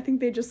complex. I think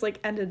they just like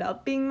ended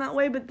up being that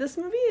way, but this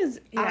movie is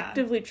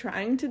actively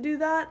trying to do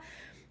that.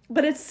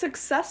 But it's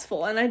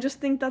successful, and I just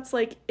think that's,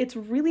 like, it's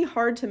really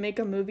hard to make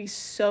a movie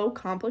so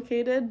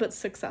complicated, but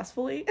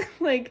successfully.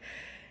 Like,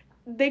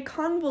 they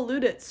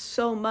convolute it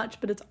so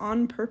much, but it's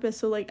on purpose,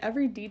 so, like,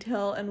 every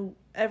detail and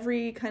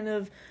every kind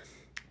of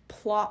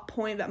plot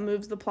point that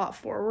moves the plot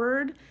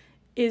forward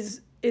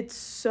it's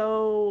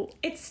still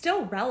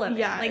relevant.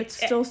 Yeah, like,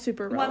 it's still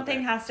super relevant. One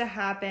thing has to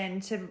happen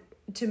to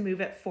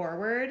move it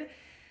forward.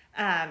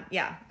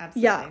 Yeah,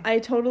 absolutely. Yeah, I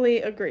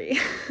totally agree.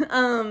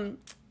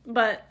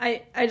 But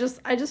I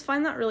just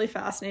find that really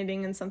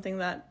fascinating, and something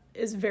that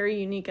is very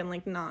unique and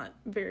like not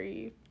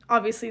very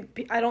obviously.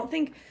 I don't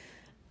think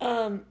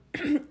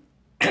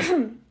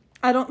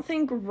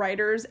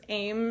writers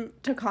aim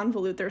to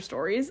convolute their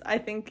stories. I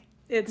think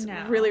it's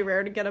really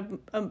rare to get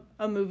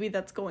a movie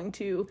that's going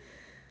to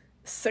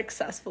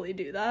successfully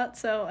do that.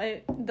 So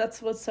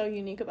that's what's so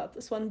unique about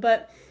this one.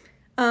 But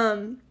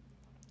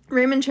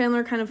Raymond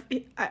Chandler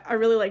I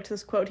really liked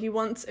this quote. He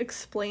once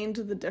explained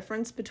the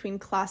difference between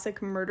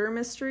classic murder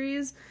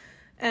mysteries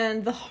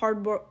and the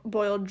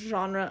hard-boiled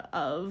genre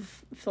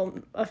of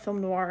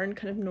film noir and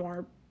kind of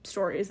noir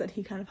stories that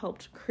he kind of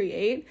helped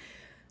create.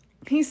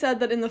 He said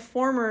that in the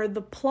former,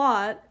 the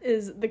plot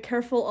is the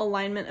careful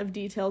alignment of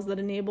details that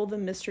enable the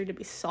mystery to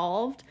be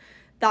solved.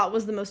 That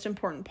was the most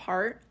important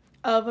part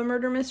of a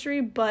murder mystery,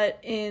 but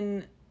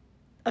in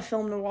a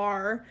film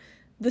noir,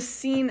 the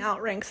scene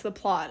outranks the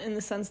plot in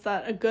the sense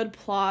that a good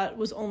plot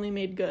was only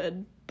made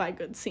good by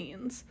good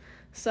scenes.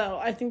 So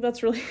I think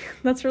that's really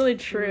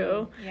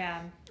true.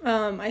 Yeah.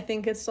 I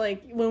think it's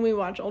like when we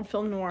watch old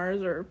film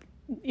noirs or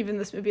even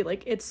this movie,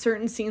 like it's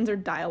certain scenes or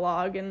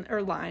dialogue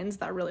or lines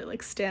that really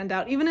like stand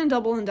out. Even in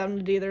Double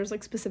Indemnity, there's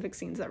like specific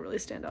scenes that really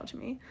stand out to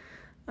me.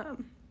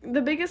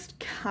 The biggest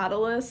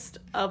catalyst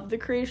of the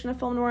creation of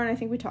film noir, and I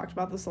think we talked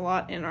about this a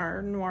lot in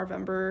our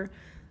Noirvember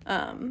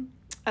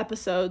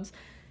episodes,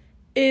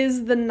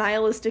 is the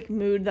nihilistic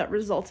mood that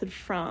resulted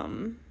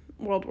from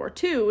World War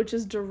II, which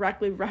is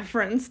directly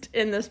referenced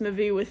in this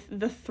movie with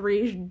the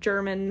 3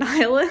 German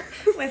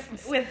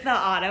nihilists. with the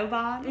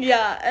Autobahn.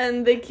 Yeah,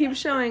 and they keep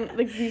showing,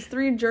 like, these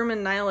 3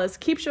 German nihilists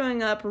keep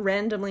showing up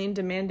randomly and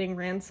demanding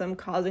ransom,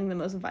 causing the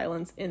most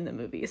violence in the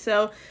movie.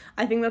 So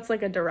I think that's,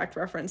 like, a direct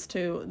reference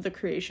to the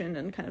creation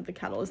and kind of the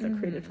catalyst that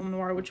created film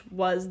noir, which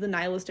was the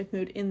nihilistic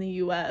mood in the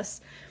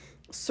U.S.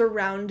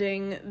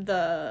 surrounding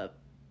the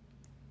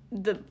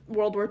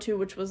World War II,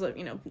 which was,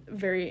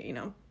 very,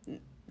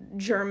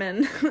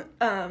 German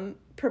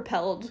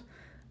propelled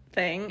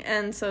thing,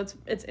 and so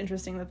it's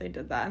interesting that they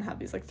did that and have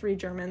these like 3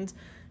 Germans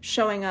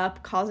showing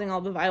up, causing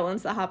all the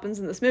violence that happens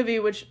in this movie,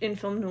 which in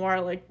film noir,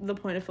 like the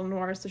point of film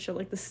noir is to show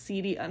like the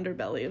seedy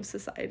underbelly of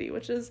society,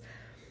 which is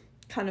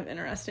kind of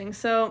interesting.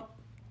 So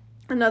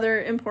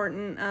another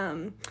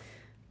important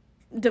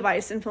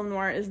device in film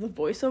noir is the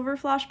voiceover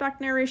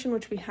flashback narration,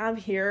 which we have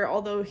here,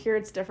 although here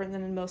it's different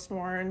than in most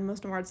noir. In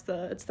most noir it's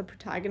the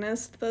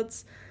protagonist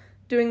that's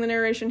doing the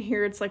narration.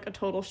 Here it's like a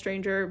total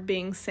stranger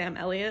being Sam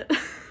Elliott,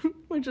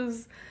 which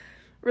is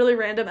really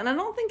random, and I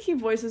don't think he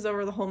voices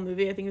over the whole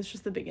movie. I think it's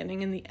just the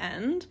beginning and the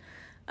end.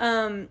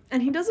 And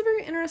he does a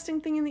very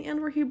interesting thing in the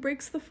end where he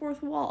breaks the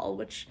fourth wall,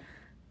 which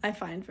I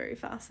find very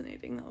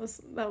fascinating.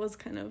 That was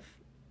kind of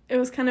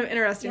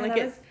interesting.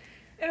 Yeah,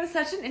 it was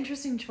such an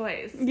interesting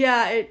choice.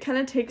 Yeah, it kind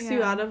of takes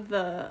you out of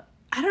the,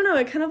 I don't know,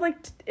 it kind of like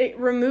it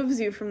removes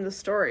you from the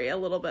story a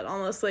little bit,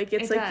 almost like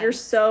it's like you're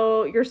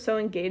so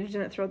engaged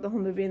in it throughout the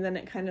whole movie, and then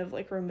it kind of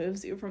like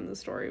removes you from the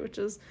story, which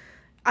is,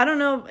 I don't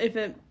know if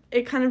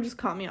it kind of just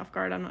caught me off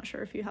guard. I'm not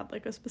sure if you had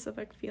like a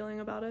specific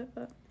feeling about it,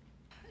 but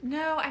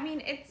no, I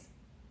mean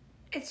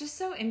it's just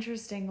so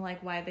interesting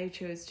like why they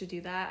chose to do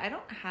that. I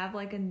don't have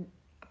like a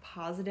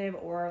positive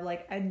or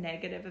like a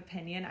negative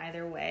opinion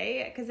either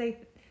way, because I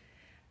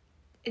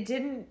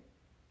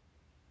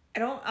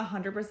don't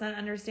 100%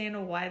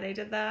 understand why they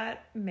did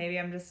that. Maybe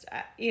I'm just,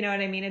 you know what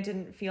I mean? It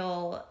didn't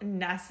feel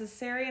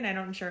necessary, and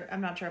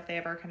I'm not sure if they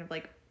ever kind of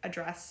like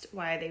addressed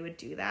why they would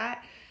do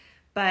that.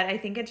 But I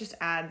think it just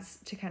adds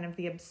to kind of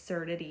the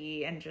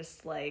absurdity and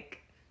just like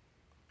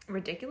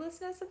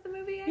ridiculousness of the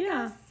movie, I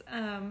guess,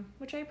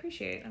 which I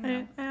appreciate.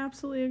 I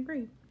absolutely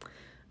agree.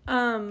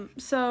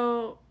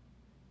 So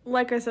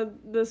like I said,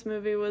 this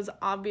movie was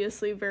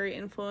obviously very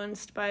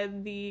influenced by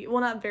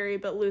not very,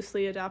 but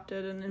loosely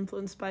adapted and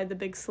influenced by The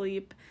Big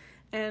Sleep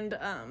and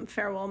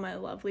Farewell My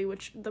Lovely,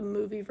 which the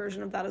movie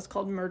version of that is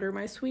called Murder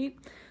My Sweet.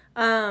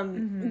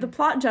 The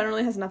plot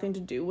generally has nothing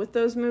to do with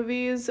those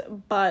movies,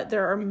 but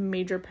there are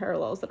major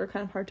parallels that are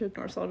kind of hard to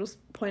ignore, so I'll just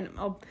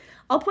I'll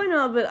point them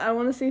out, but I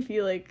want to see if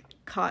you like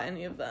caught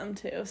any of them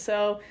too.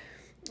 So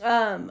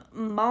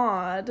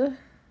Maud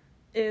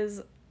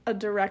is a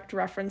direct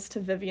reference to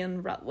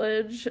Vivian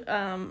Rutledge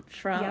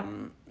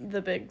from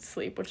The Big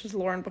Sleep, which is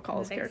Lauren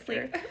Bacall's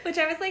character. Which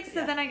I was like,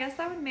 then I guess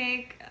that would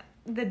make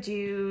the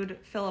dude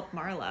Philip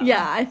Marlowe.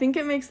 Yeah, I think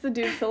it makes the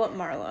dude Philip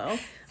Marlowe.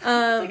 It's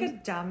like a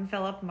dumb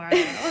Philip Marlowe.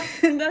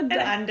 An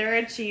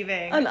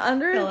underachieving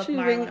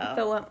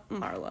Philip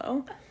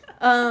Marlowe.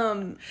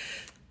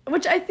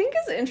 Which I think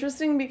is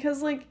interesting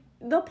because like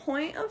the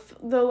point of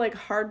the like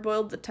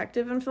hard-boiled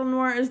detective in film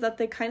noir is that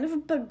they kind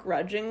of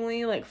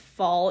begrudgingly like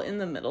fall in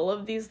the middle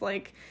of these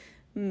like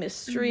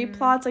mystery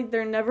plots. Like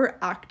they're never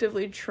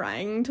actively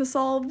trying to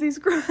solve these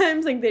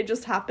crimes, like they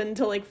just happen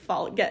to like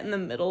get in the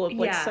middle of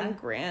like some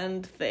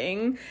grand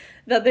thing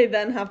that they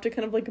then have to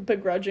kind of like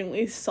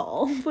begrudgingly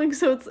solve. Like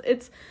so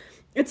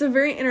it's a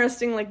very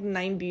interesting like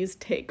 90s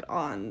take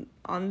on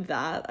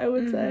that, I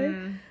would say.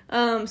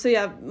 So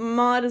yeah,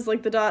 Maud is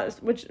like the daughter,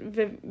 which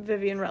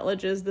Vivian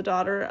Rutledge is the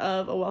daughter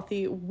of a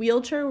wealthy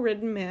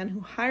wheelchair-ridden man who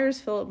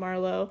hires Philip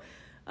Marlowe,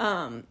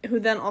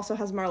 who then also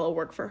has Marlowe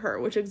work for her,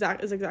 which is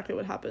exactly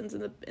what happens in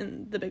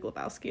the Big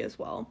Lebowski as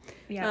well.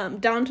 Yeah.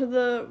 Down to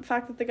the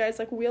fact that the guy's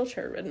like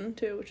wheelchair-ridden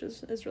too, which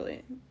is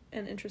really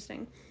an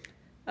interesting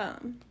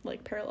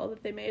like parallel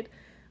that they made.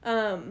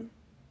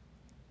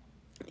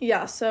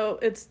 Yeah, so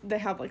they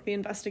have like the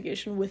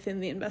investigation within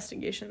the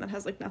investigation that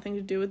has like nothing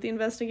to do with the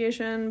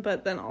investigation,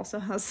 but then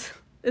also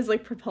is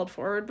like propelled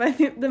forward by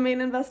the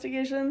main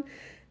investigation.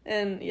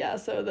 And yeah,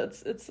 so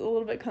it's a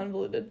little bit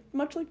convoluted,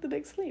 much like The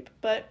Big Sleep.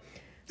 But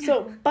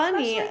so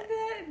Bunny,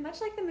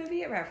 much like the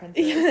movie it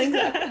references. Yeah,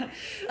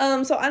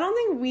 exactly. So I don't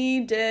think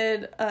we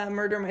did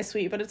Murder My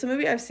Sweet, but it's a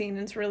movie I've seen,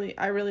 and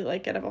I really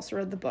like it. I've also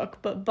read the book.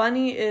 But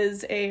Bunny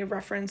is a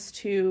reference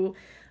to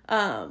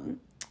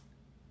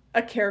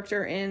a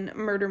character in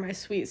Murder My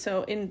Sweet.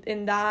 So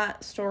in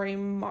that story,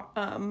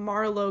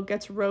 Marlowe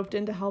gets roped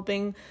into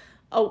helping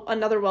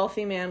another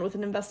wealthy man with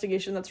an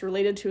investigation that's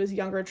related to his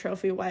younger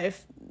trophy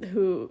wife,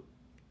 who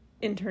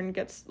in turn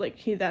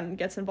he then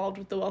gets involved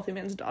with the wealthy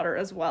man's daughter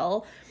as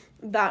well.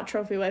 That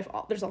trophy wife,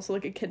 there's also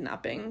like a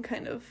kidnapping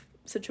kind of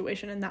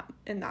situation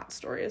in that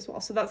story as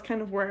well. So that's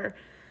kind of where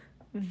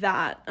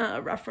that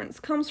reference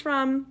comes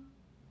from.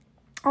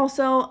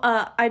 Also,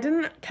 I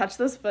didn't catch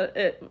this, but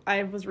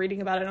I was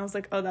reading about it and I was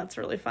like, oh, that's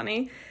really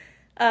funny.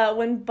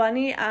 When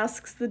Bunny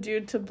asks the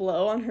dude to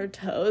blow on her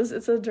toes,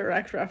 it's a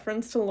direct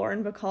reference to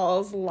Lauren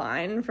Bacall's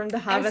line from To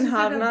Have and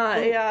Have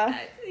Not. Yeah.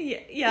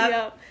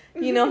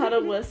 You know how to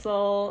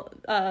whistle.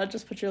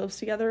 Just put your lips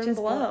together and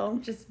blow.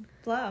 Just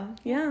blow.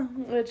 Yeah,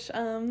 which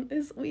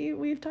is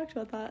we've talked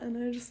about that,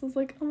 and I just was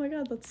like, oh my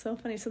god, that's so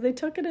funny. So they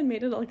took it and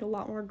made it like a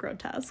lot more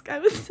grotesque, I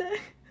would say.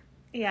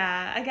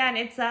 Yeah. Again,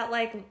 it's that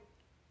like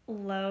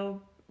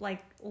lowbrow,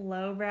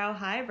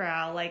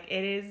 highbrow. Like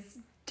it is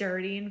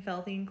dirty and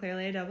filthy and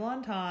clearly a double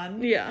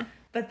entendre. Yeah.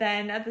 But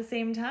then at the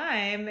same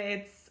time,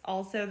 it's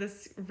also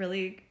this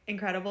really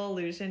incredible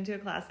allusion to a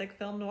classic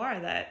film noir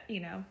that,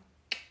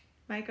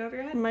 Might go over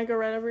your head. Might go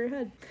right over your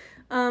head.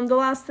 The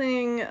last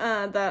thing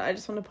that I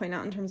just want to point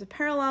out in terms of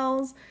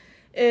parallels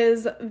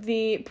is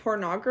the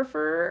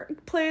pornographer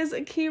plays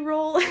a key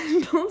role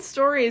in both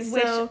stories.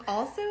 Which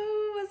also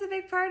was a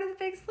big part of The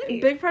Big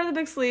Sleep. Big part of The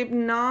Big Sleep,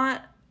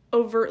 not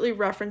overtly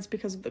referenced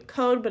because of the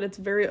code, but it's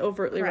very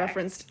overtly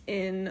referenced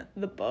in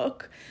the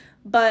book.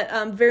 But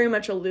very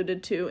much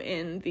alluded to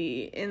in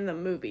the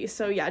movie.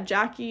 So yeah,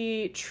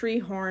 Jackie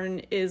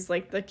Treehorn is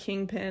like the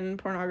kingpin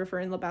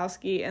pornographer in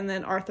Lebowski, and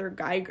then Arthur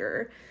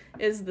Geiger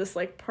is this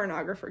like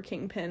pornographer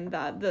kingpin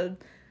that the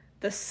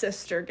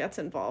sister gets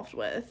involved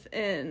with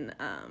in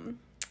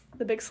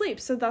The Big Sleep.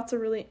 So that's a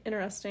really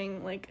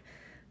interesting like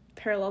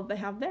parallel they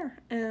have there.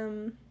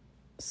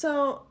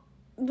 So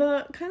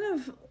the kind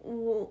of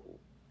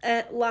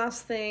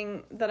last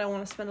thing that I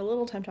want to spend a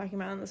little time talking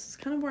about, and this is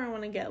kind of where I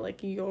want to get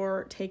like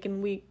your take,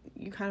 and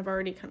you kind of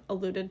already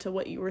alluded to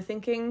what you were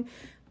thinking,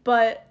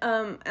 but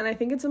and I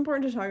think it's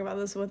important to talk about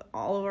this with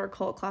all of our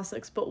cult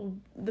classics, but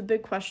the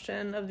big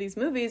question of these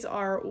movies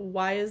are,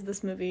 why is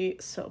this movie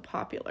so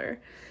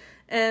popular?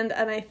 And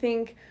I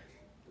think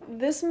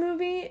this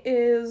movie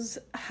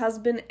has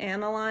been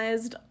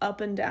analyzed up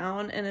and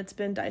down, and it's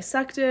been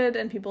dissected,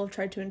 and people have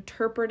tried to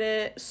interpret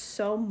it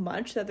so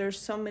much that there's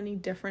so many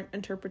different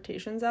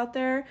interpretations out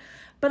there.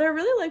 But I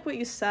really like what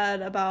you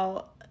said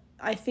about,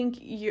 I think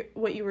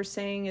what you were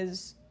saying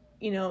is,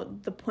 you know,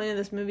 the point of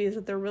this movie is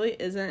that there really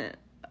isn't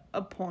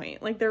a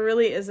point. Like, there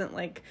really isn't,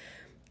 like,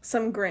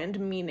 some grand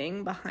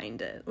meaning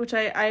behind it, which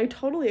I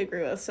totally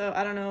agree with. So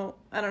I don't know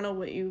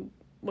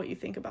what you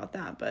think about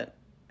that, but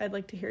I'd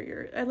like to hear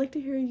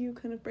you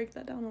kind of break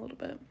that down a little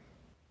bit.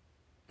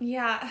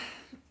 Yeah,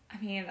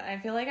 I mean, I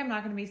feel like I'm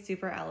not going to be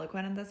super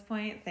eloquent at this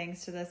point,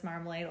 thanks to this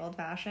Marmalade Old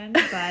Fashioned.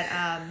 But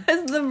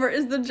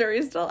is the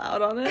jury still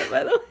out on it?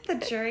 By the way,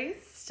 the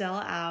jury's still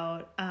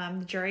out.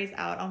 The jury's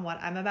out on what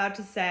I'm about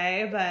to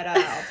say, but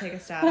I'll take a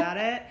stab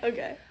at it.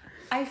 Okay.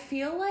 I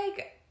feel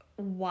like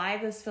why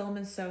this film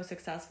is so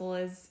successful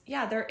is,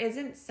 yeah, there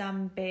isn't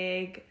some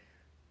big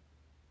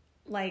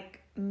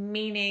like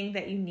meaning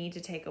that you need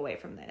to take away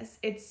from this.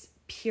 It's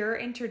pure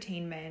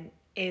entertainment.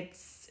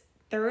 It's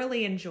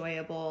thoroughly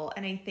enjoyable,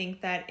 and I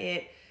think that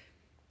it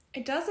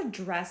does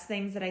address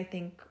things that I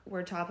think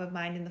were top of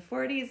mind in the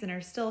 40s and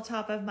are still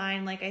top of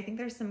mind. Like, I think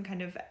there's some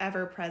kind of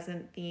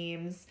ever-present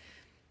themes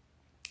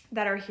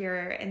that are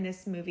here in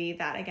this movie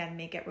that, again,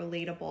 make it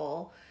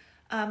relatable.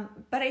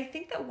 But I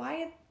think that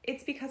why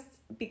it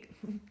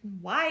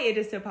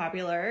is so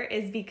popular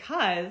is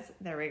because,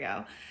 there we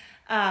go,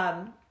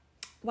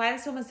 why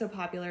this film is so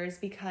popular is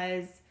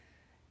because,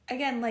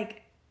 again,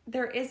 like,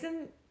 there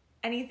isn't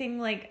anything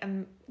like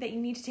that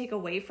you need to take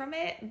away from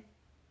it,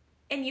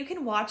 and you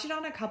can watch it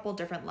on a couple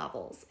different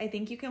levels. I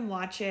think you can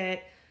watch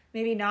it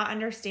maybe not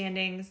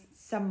understanding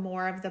some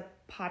more of the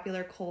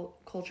popular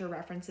culture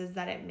references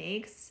that it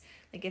makes.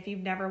 Like, if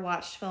you've never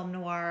watched film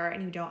noir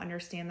and you don't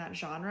understand that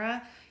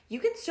genre, you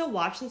can still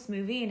watch this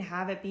movie and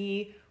have it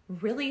be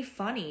really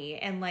funny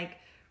and like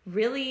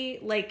really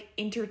like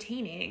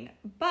entertaining.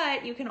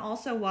 But you can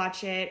also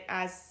watch it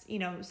as, you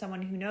know,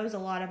 someone who knows a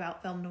lot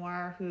about film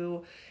noir,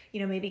 who, you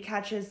know, maybe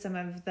catches some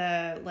of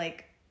the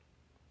like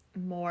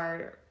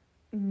more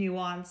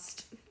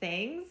nuanced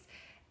things,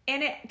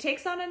 and it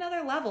takes on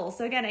another level.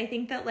 So again, I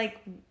think that like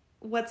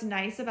what's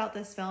nice about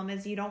this film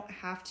is you don't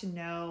have to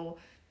know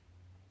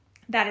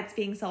that it's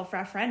being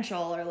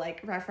self-referential or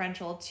like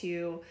referential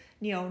to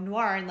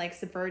neo-noir and like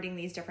subverting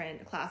these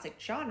different classic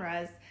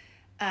genres.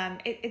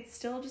 It's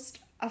still just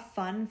a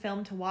fun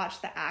film to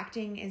watch. The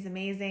acting is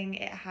amazing.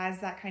 It has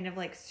that kind of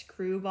like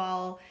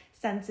screwball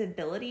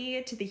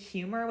sensibility to the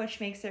humor, which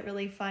makes it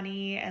really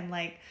funny. And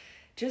like,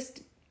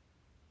 just,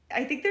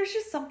 I think there's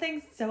just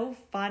something so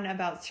fun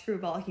about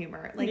screwball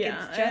humor. Like, yeah,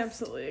 it's just, I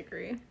absolutely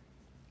agree.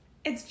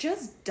 It's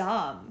just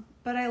dumb,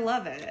 but I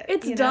love it.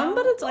 It's dumb,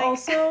 but it's like,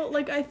 also,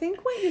 like, I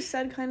think what you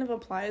said kind of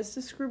applies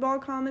to screwball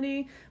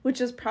comedy,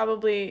 which is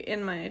probably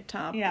in my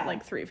top,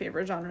 like, 3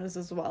 favorite genres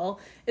as well,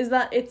 is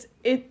that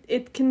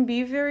it can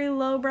be very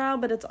lowbrow,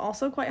 but it's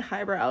also quite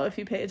highbrow if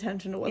you pay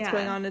attention to what's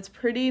going on. It's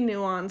pretty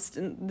nuanced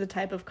in the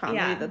type of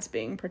comedy that's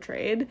being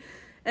portrayed,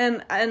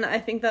 and I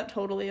think that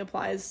totally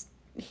applies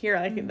here.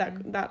 I think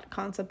that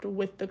concept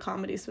with the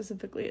comedy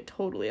specifically, it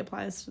totally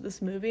applies to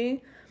this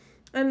movie.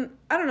 And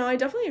I don't know, I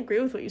definitely agree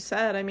with what you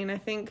said. I mean, I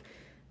think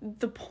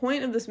the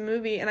point of this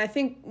movie, and I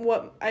think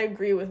what I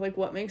agree with, like,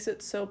 what makes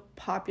it so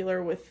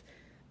popular with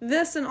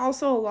this and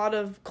also a lot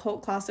of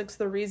cult classics,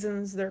 the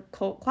reasons they're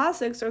cult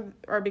classics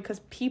are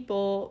because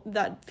people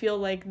that feel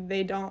like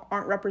they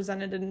aren't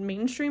represented in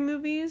mainstream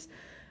movies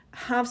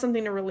have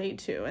something to relate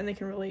to, and they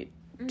can relate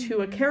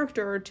to a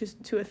character or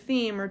to a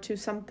theme or to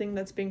something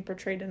that's being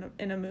portrayed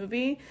in a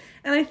movie.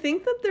 And I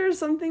think that there's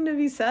something to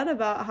be said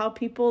about how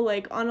people,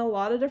 like, on a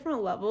lot of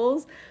different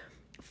levels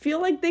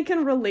feel like they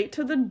can relate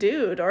to the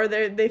dude, or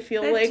they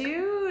feel the like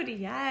dude,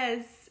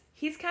 yes,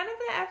 he's kind of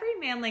the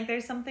everyman. Like,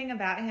 there's something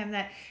about him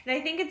that, and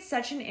I think it's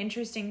such an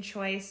interesting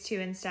choice to,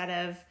 instead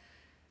of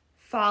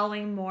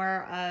following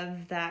more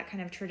of that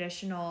kind of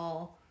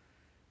traditional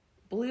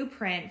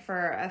blueprint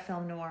for a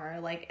film noir.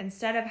 Like,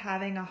 instead of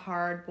having a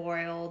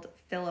hard-boiled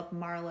Philip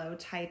Marlowe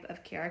type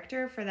of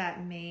character for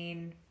that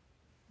main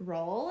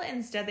role,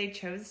 instead they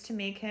chose to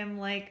make him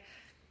like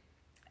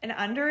an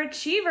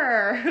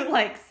underachiever who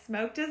like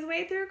smoked his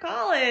way through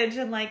college,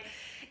 and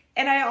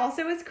I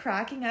also was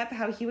cracking up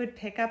how he would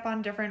pick up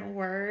on different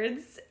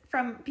words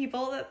from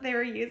people that they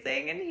were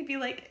using, and he'd be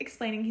like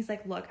explaining, he's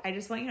like, look, I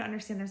just want you to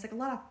understand there's like a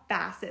lot of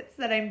facets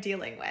that I'm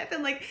dealing with,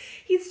 and like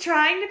he's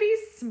trying to be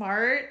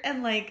smart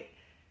and like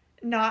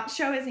not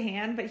show his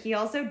hand, but he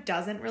also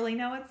doesn't really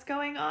know what's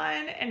going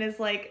on and is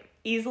like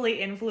easily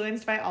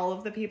influenced by all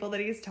of the people that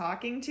he's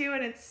talking to,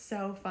 and it's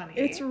so funny.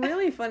 It's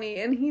really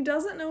funny, and he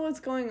doesn't know what's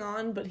going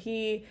on, but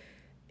he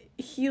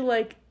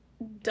like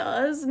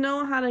does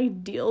know how to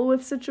deal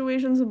with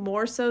situations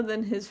more so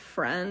than his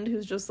friend,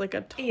 who's just like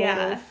a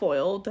total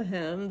foil to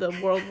him, the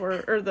World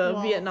War or the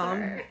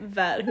Vietnam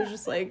vet, who's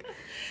just like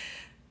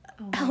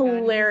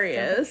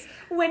hilarious.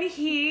 When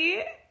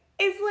he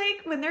is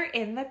like, when they're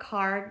in the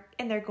car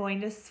and they're going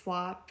to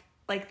swap,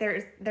 like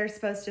they're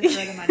supposed to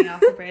throw the money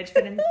off the bridge,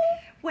 but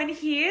when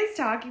he is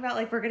talking about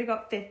like, we're gonna go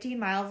 15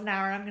 miles an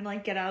hour, I'm gonna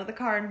like get out of the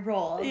car and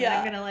roll, and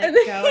I'm gonna like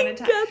go and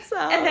attack,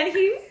 and then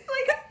he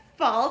like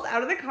falls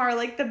out of the car,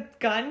 like the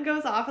gun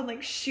goes off and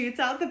like shoots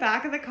out the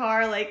back of the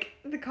car, like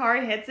the car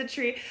hits a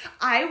tree.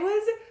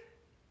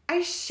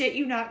 I shit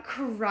you not,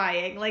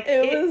 crying. Like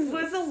it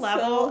was a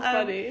level of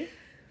funny.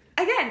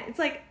 Again, it's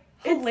like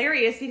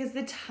hilarious because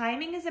the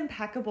timing is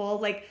impeccable.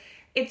 Like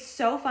it's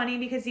so funny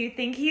because you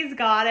think he's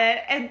got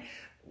it,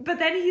 but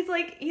then he's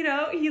like, you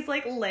know, he's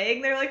like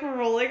laying there, like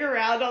rolling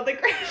around on the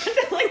ground,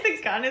 and like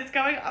the gun is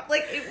going off.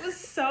 Like it was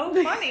so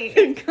funny.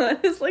 The gun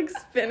is like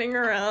spinning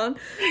around,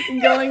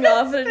 going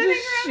off, and it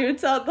just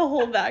shoots out the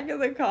whole back of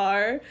the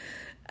car.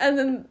 And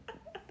then,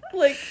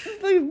 like,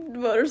 the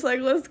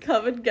motorcyclists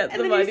come and get the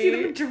money. And then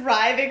you see them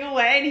driving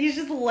away, and he's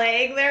just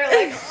laying there,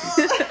 like,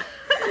 oh.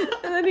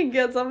 And then he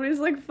gets up, and he's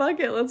like, fuck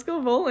it, let's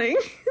go bowling.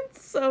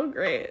 It's so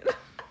great.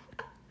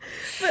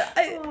 But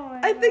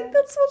I think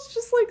that's what's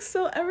just, like,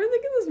 so...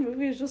 Everything in this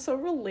movie is just so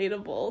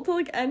relatable to,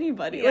 like,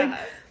 anybody. Yeah. Like,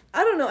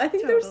 I don't know. I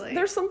think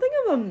there's something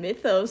of a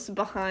mythos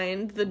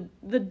behind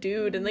the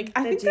dude. And, like,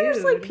 I think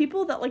there's, like,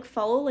 people that, like,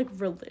 follow, like,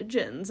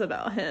 religions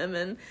about him.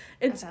 And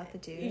it's... About the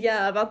dude?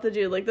 Yeah, about the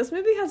dude. Like, this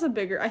movie has a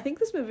bigger... I think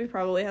this movie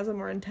probably has a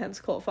more intense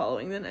cult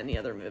following than any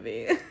other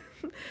movie.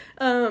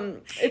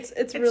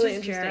 It's really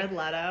interesting. Jared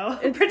Leto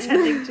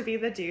pretending to be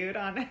the dude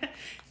on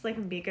it's like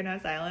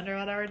Mykonos Island or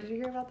whatever. Did you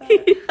hear about that?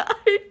 Yeah,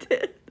 I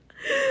did.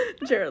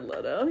 Jared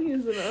Leto,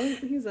 he's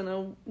in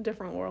a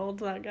different world,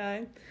 that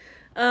guy.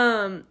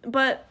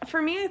 But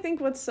for me, I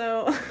think what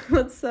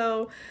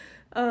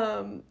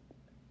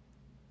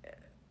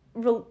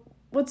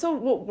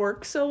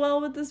works so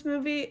well with this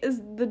movie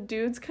is the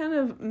dude's kind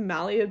of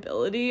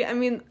malleability. I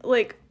mean,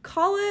 like,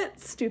 call it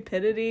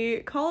stupidity,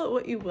 call it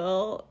what you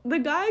will. The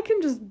guy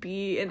can just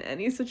be in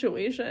any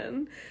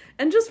situation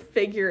and just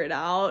figure it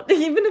out,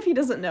 even if he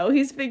doesn't know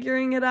he's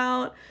figuring it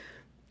out.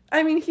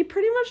 I mean, he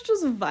pretty much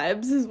just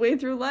vibes his way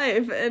through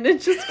life, and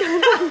it just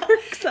kind of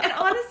works out. And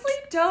honestly,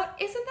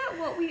 isn't that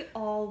what we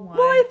all want?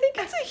 Well, I think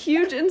it's a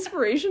huge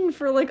inspiration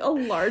for, like, a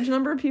large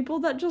number of people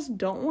that just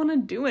don't want to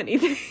do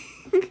anything.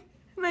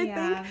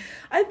 And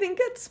I think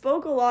it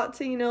spoke a lot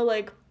to, you know,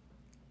 like,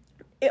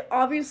 it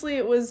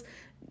was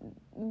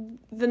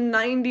the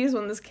 90s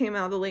when this came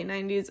out, the late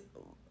 90s,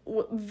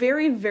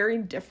 very, very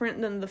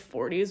different than the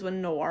 40s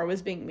when noir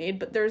was being made,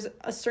 but there's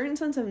a certain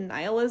sense of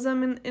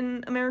nihilism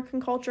in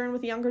American culture and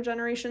with younger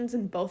generations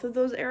in both of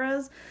those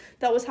eras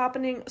that was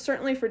happening,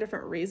 certainly for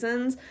different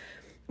reasons.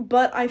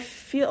 But I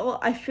feel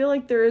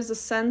like there is a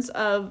sense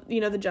of,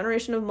 you know, the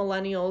generation of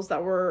millennials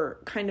that were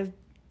kind of,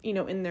 you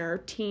know, in their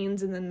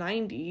teens in the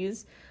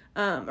 90s,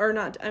 or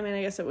not, I mean,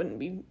 I guess they wouldn't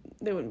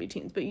be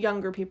teens, but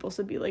younger people,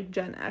 so it'd be like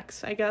Gen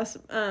X, I guess,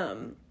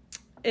 in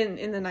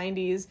the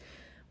 90s,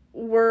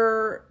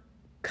 were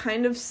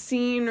kind of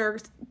seen or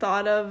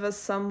thought of as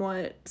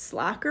somewhat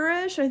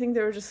slackerish. I think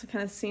they were just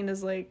kind of seen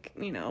as, like,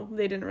 you know,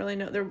 they didn't really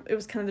know, it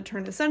was kind of the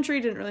turn of the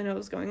century, didn't really know what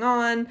was going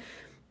on,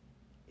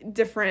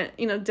 different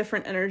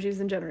energies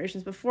and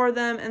generations before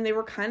them, and they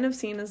were kind of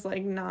seen as,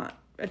 like, not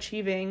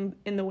achieving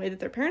in the way that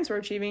their parents were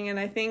achieving. And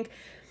I think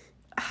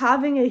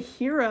having a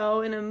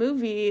hero in a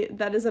movie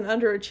that is an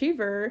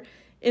underachiever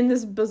in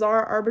this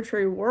bizarre,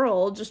 arbitrary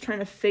world, just trying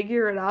to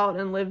figure it out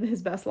and live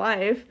his best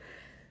life,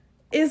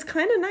 is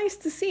kind of nice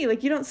to see.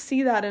 Like, you don't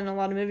see that in a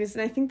lot of movies,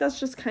 and I think that's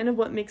just kind of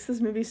what makes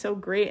this movie so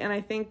great. And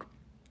I think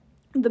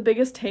the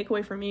biggest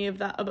takeaway for me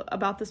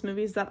about this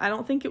movie is that I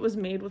don't think it was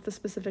made with a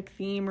specific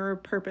theme or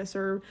purpose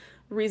or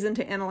reason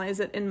to analyze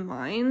it in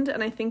mind.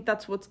 And I think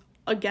that's what's,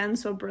 again,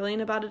 so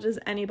brilliant about it, is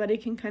anybody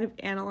can kind of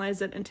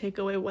analyze it and take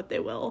away what they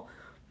will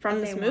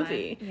from this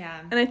movie.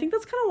 Yeah. And I think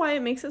that's kind of why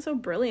it makes it so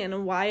brilliant,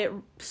 and why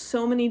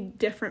so many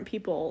different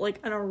people,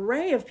 like an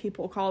array of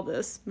people, call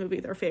this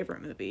movie their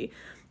favorite movie.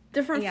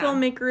 Different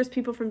filmmakers,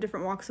 people from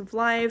different walks of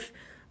life,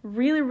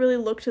 really, really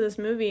look to this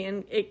movie,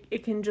 and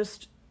it can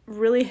just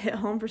really hit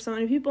home for so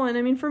many people. And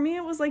I mean, for me,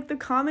 it was like the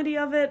comedy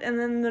of it, and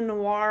then the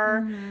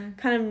noir,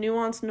 kind of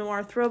nuanced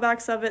noir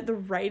throwbacks of it. The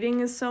writing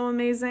is so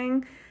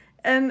amazing.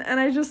 And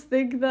I just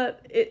think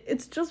that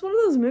it's just one of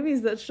those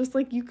movies that's just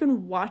like, you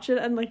can watch it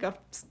at like a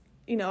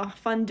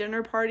fun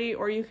dinner party,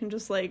 or you can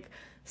just like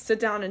sit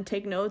down and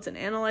take notes and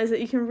analyze it.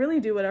 You can really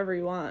do whatever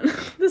you want.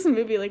 This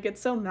movie, like,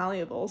 it's so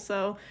malleable.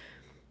 So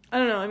I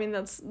don't know. I mean,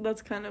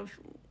 that's kind of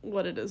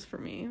what it is for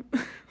me.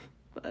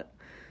 But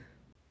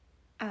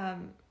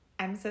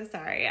I'm so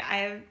sorry.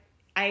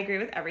 I agree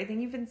with everything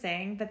you've been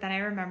saying, but then I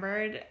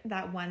remembered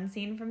that one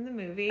scene from the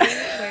movie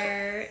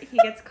where he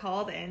gets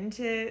called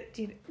into...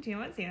 Do you know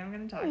what scene I'm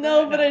going to talk about?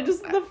 No, but I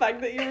just... The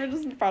fact that you were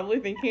just probably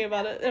thinking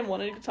about it and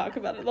wanting to talk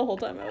about it the whole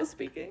time I was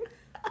speaking.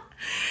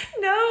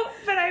 No,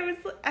 but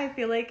I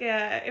feel like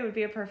it would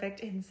be a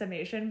perfect in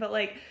summation, but,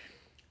 like,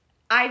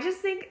 I just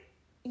think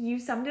you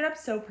summed it up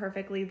so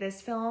perfectly.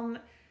 This film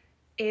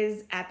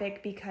is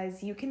epic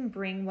because you can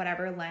bring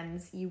whatever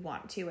lens you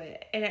want to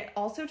it. And it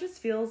also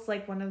just feels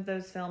like one of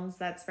those films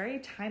that's very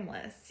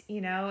timeless,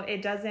 you know?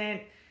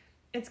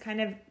 It's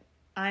kind of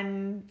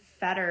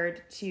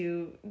unfettered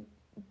to,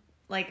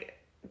 like,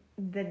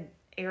 the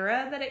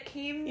era that it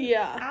came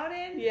out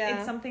in. Yeah.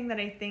 It's something that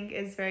I think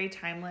is very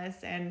timeless,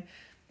 and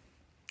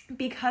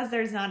because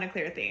there's not a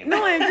clear theme.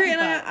 No, I agree.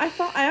 And I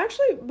thought, I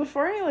actually,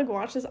 before I, like,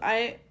 watched this,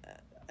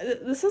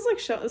 this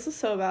is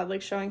so bad,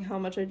 like, showing how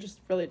much I just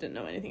really didn't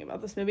know anything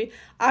about this movie.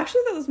 I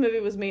actually thought this movie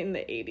was made in the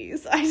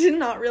 80s. I did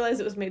not realize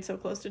it was made so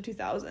close to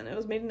 2000. It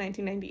was made in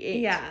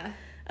 1998. Yeah.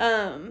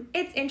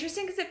 It's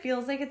interesting because it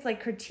feels like it's,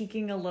 like,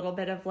 critiquing a little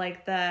bit of,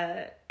 like,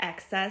 the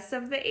excess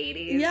of the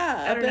 80s.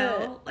 Yeah, I don't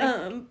know.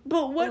 Like,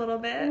 but a little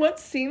bit. What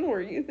scene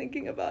were you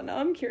thinking about? Now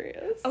I'm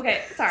curious.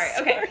 Okay, sorry.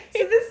 Okay,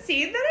 so the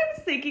scene that I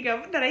was thinking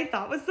of that I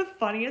thought was the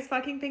funniest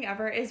fucking thing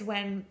ever is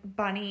when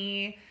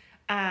Bunny,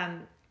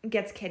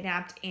 gets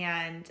kidnapped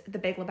and the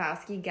Big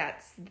Lebowski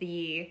gets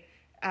the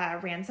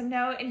ransom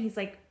note, and he's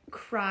like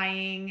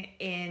crying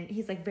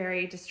he's like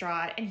very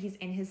distraught, and he's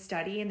in his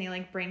study, and they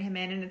like bring him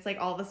in, and it's like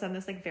all of a sudden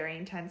this like very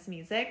intense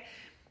music,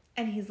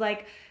 and he's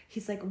like,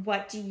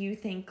 what do you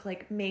think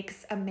like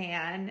makes a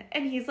man?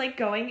 And he's like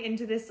going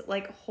into this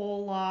like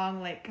whole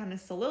long like kind of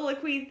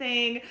soliloquy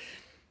thing.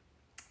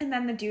 And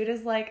then the dude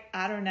is like,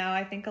 I don't know,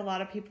 I think a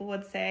lot of people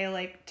would say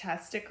like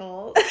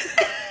testicles. It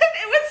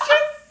was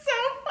just so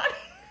funny.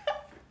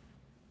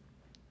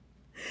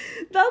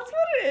 That's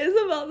what it is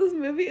about this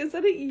movie, is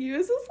that it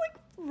uses like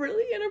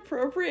really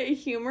inappropriate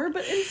humor,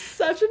 but in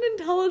such an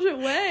intelligent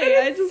way. But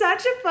it's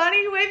such a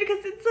funny way, because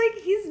it's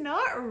like, he's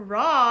not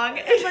wrong.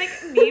 And like,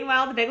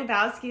 meanwhile, the Big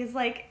Lebowski is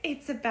like,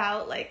 it's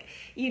about like,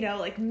 you know,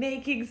 like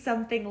making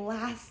something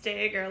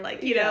lasting, or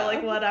like, you know,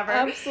 like whatever.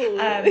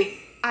 Absolutely.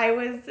 I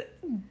was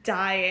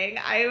dying.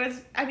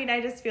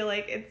 I just feel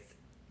like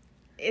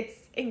it's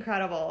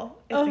incredible.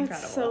 It's incredible.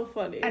 It's so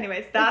funny.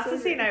 Anyways, that's the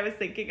scene I was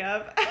thinking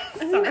of.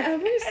 Sorry.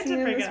 Every scene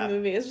in this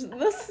movie is just,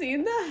 the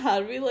scene that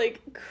had me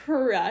like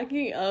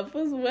cracking up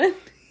was when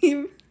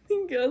he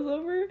goes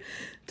over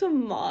to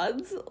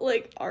Maud's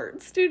like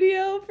art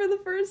studio for the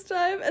first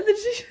time, and then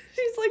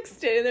she's like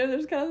standing there, and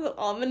there's kind of the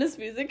ominous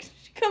music.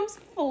 She comes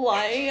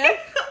flying up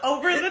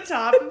over the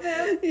top of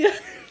him. Yeah.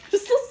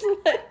 Just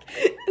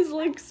is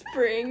like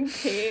spraying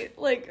paint,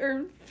 like,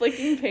 or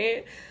flicking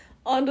paint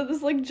onto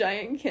this like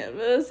giant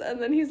canvas,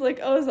 and then he's like,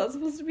 oh, is that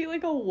supposed to be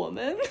like a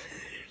woman?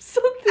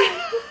 Something.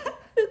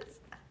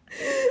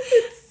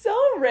 It's so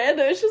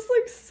random. It's just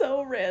like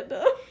so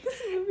random.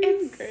 This movie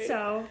is great. It's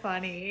so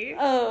funny.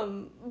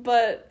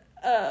 But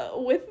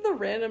with the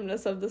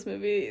randomness of this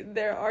movie,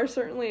 there are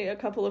certainly a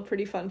couple of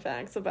pretty fun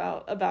facts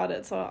about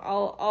it. So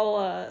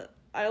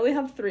I only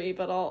have 3,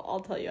 but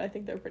I'll tell you. I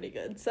think they're pretty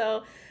good.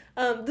 So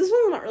this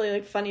one's not really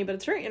like funny, but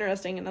it's very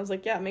interesting, and I was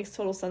like, yeah, it makes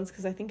total sense,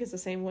 because I think it's the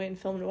same way in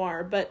film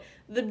noir. But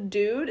the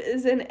dude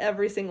is in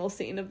every single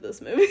scene of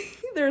this movie.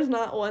 There's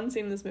not one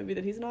scene in this movie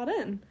that he's not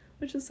in,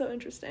 which is so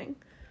interesting.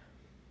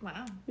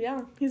 Wow.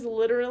 Yeah, he's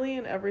literally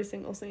in every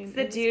single scene. It's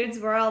the dude's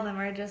world, and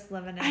we're just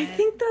living in it. I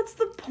think that's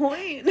the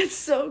point. It's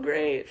so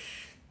great.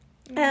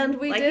 And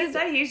we like did... you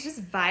said, he's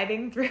just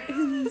vibing through.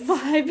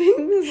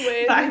 Vibing his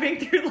way.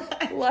 Vibing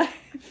through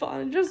life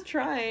on, just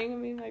trying. I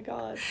mean, my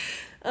God.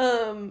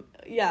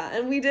 Yeah,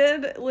 and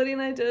Lydia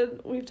and I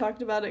we've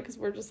talked about it because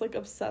we're just like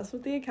obsessed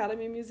with the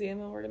Academy Museum,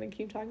 and we're going to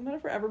keep talking about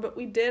it forever, but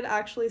we did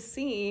actually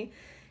see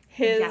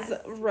his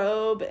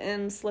robe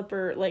and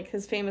slipper, like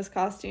his famous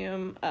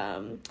costume,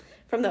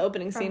 from the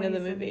opening scene of the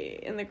movie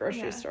in the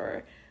grocery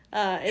store.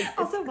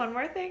 Also, one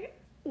more thing.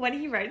 When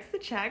he writes the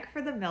check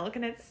for the milk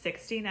and it's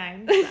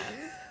 69 cents.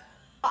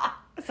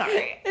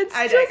 Sorry.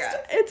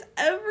 It's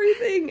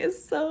everything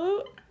is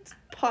so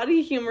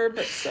potty humor,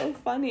 but so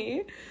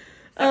funny.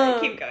 Sorry,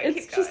 keep going.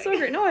 It's just so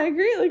great. No, I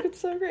agree. Like, it's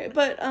so great.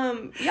 But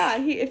yeah,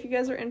 if you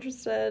guys are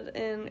interested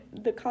in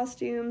the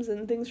costumes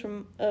and things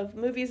of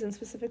movies, and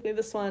specifically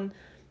this one,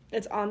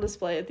 it's on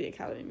display at the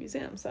Academy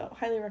Museum. So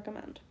highly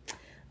recommend.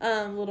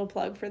 Little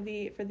plug for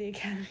the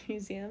Academy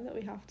Museum that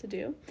we have to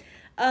do.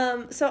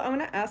 So I'm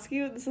gonna ask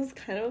you. This is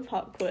kind of a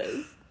pop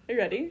quiz. Are you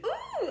ready?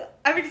 Ooh,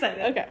 I'm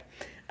excited. Okay.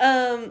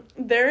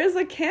 There is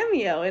a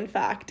cameo, in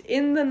fact,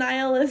 in the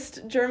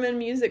nihilist German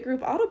music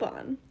group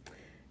Autobahn.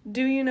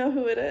 Do you know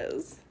who it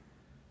is?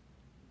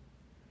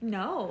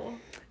 No.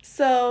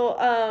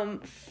 So,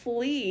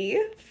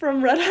 Flea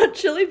from Red Hot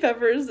Chili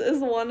Peppers is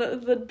one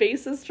of the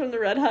bassist from the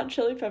Red Hot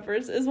Chili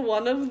Peppers is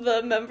one of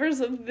the members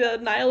of the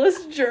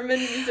nihilist German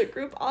music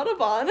group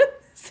Autobahn.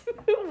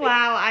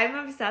 Wow,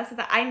 I'm obsessed with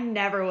that. I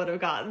never would have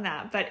gotten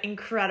that, but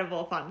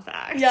incredible fun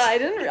fact. Yeah,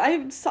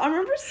 I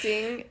remember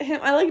seeing him.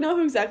 I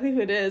know exactly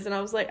who it is, and I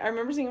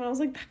remember seeing him and I was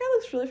like, that guy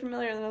looks really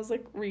familiar, and then I was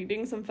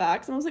reading some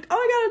facts and I was like, oh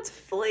my god, it's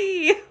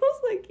Flea. I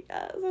was like,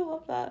 yes, I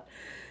love that.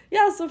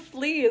 Yeah, so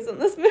Flea is in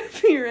this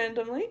movie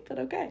randomly, but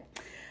okay.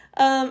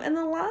 And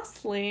then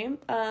lastly,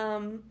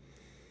 the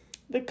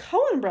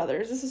Coen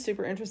brothers, this is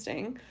super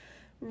interesting,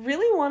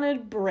 really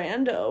wanted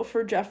Brando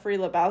for Jeffrey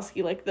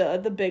Lebowski,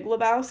 the Big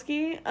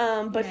Lebowski,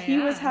 but he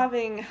was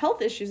having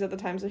health issues at the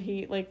time, so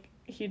he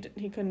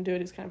couldn't do it.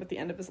 He was kind of at the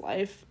end of his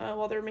life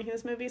while they were making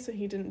this movie, so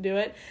he didn't do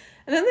it.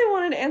 And then they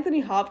wanted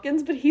Anthony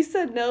Hopkins, but he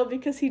said no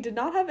because he did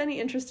not have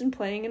any interest in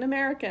playing an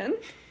American.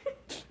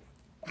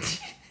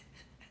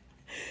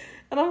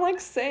 And I'm like,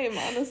 same,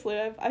 honestly.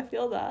 I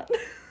feel that.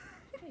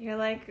 You're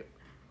like,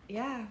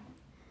 yeah,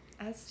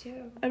 us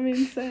too. I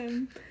mean,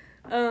 same.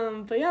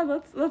 But yeah,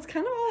 that's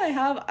kind of all I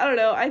have. I don't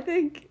know. I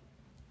think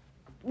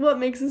what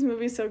makes this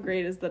movie so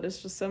great is that it's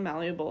just so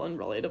malleable and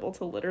relatable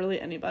to literally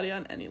anybody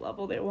on any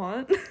level they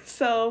want.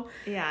 So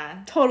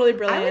yeah, totally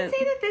brilliant. I would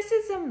say that this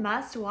is a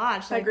must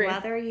watch. I agree.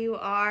 Whether you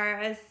are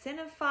a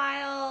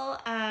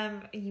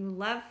cinephile, you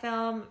love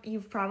film,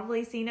 you've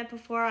probably seen it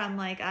before,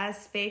 unlike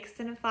us fake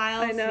cinephiles.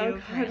 I know,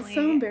 God, it's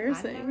so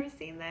embarrassing. I've never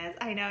seen this.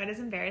 I know, it is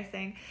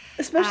embarrassing.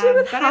 Especially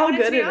with how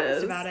good it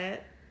is. About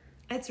it.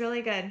 It's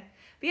really good.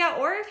 But yeah,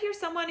 or if you're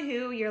someone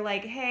who you're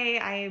like, hey,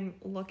 I'm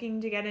looking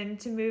to get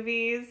into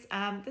movies,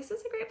 this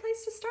is a great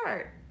place to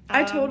start.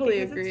 I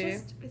totally agree.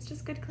 It's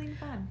just good, clean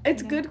fun.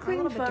 It's good,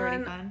 clean fun.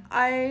 Dirty fun.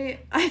 I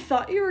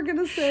thought you were going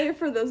to say,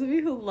 for those of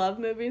you who love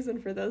movies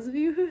and for those of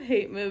you who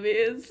hate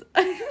movies,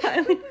 I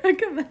highly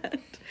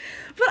recommend.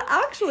 But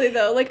actually,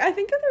 though, I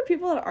think if there are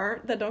people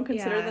that don't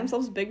consider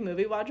themselves big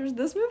movie watchers,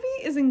 this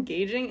movie is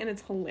engaging and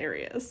it's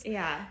hilarious.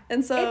 Yeah.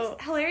 And so...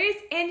 It's hilarious,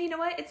 and you know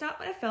what? It's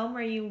not a film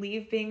where you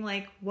leave being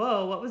like,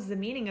 whoa, what was the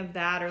meaning of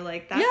that? Or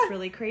that's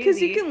really crazy.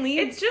 Because you can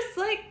leave... It's just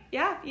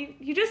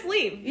you just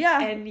leave.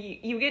 Yeah. And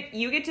you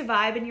get to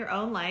vibe in your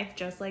own life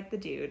just like the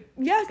dude.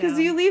 Yeah, because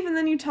you leave and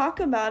then you talk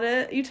about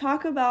it. You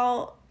talk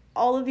about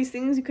all of these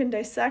things, you can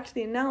dissect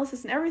the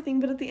analysis and everything,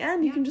 but at the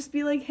end you can just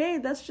be like, hey,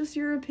 that's just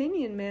your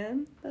opinion,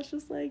 man. That's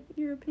just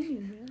your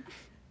opinion, man.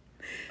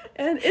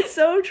 And it's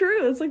so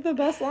true. It's the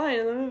best line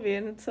in the movie,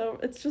 and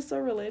it's just so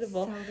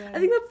relatable. So I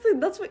think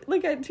that's what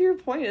to your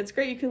point, it's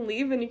great. You can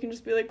leave and you can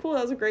just be like, cool,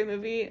 that was a great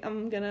movie,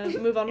 I'm gonna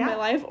move on with my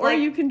life, or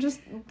you can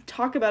just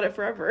talk about it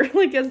forever.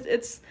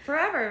 It's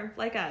forever,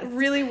 like us.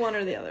 Really one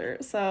or the other.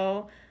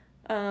 So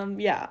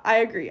yeah, I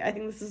agree. I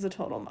think this is a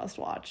total must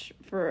watch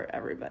for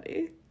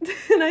everybody.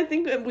 And I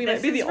think we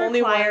might be the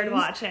only ones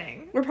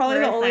watching. We're probably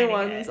the only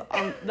ones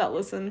that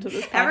listen to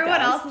this podcast.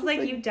 Everyone else is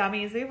like, you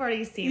dummies, we've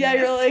already seen this. Yeah,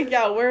 you're like,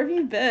 yeah, where have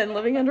you been?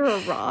 Living under a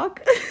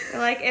rock?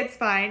 It's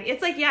fine.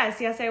 It's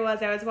yes, I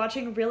was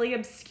watching really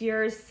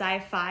obscure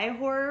sci-fi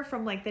horror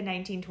from the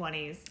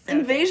 1920s. So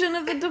Invasion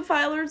of the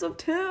Defilers of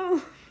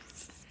Tombs.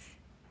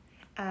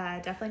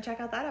 Definitely check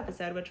out that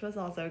episode, which was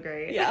also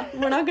great. Yeah,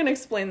 we're not going to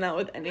explain that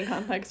with any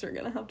context. You're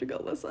going to have to go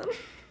listen.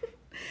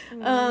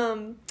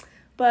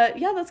 But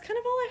yeah, that's kind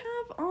of all I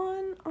have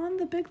on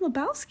The Big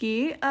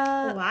Lebowski.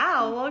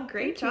 Wow, well,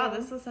 great job.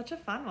 This was such a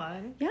fun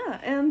one. Yeah,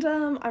 and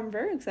I'm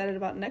very excited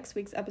about next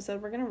week's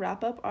episode. We're going to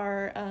wrap up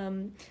our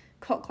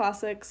Cult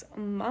Classics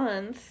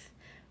month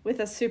with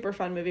a super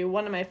fun movie,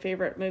 one of my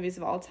favorite movies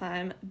of all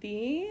time,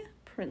 The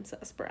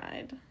Princess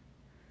Bride.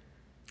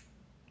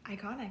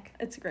 Iconic.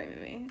 It's a great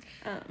movie.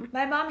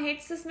 My mom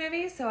hates this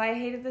movie, so I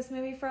hated this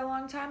movie for a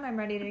long time. I'm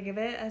ready to give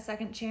it a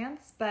second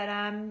chance, but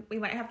we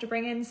might have to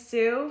bring in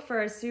Sue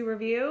for a Sue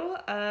review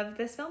of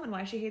this film and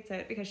why she hates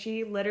it, because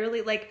she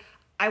literally,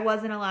 I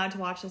wasn't allowed to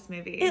watch this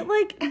movie. It,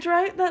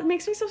 that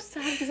makes me so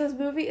sad, because this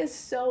movie is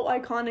so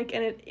iconic,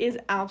 and it is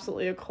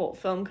absolutely a cult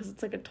film, because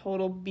it's a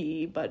total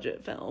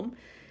B-budget film.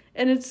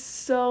 And it's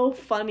so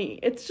funny.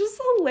 It's just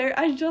hilarious.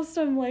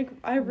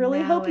 I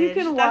really hope you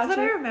can watch it. That's what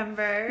I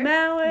remember.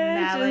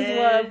 Marriage is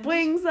what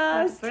brings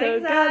us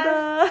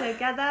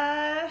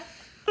together.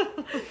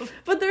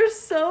 But there's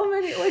so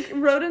many,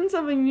 rodents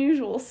of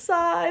unusual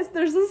size.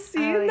 There's a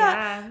scene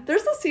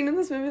there's a scene in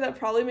this movie that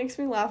probably makes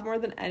me laugh more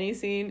than any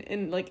scene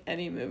in,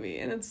 any movie.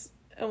 And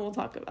we'll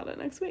talk about it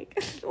next week.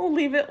 We'll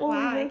leave it.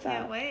 I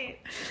can't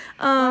wait.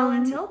 Well,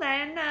 until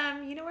then,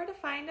 you know where to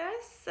find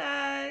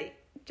us.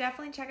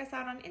 Definitely check us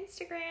out on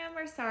Instagram,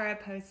 where Sarah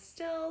posts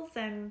stills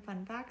and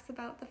fun facts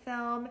about the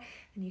film.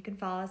 And you can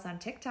follow us on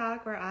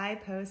TikTok, where I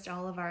post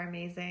all of our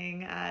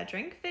amazing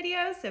drink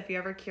videos. So if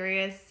you're ever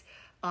curious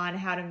on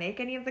how to make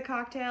any of the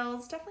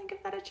cocktails, definitely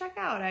give that a check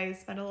out. I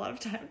spend a lot of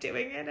time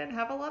doing it and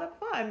have a lot of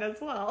fun as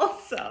well.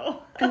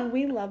 So, and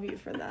we love you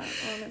for that,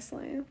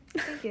 honestly.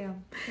 Thank you.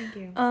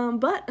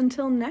 But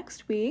until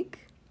next week,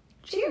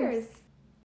 cheers.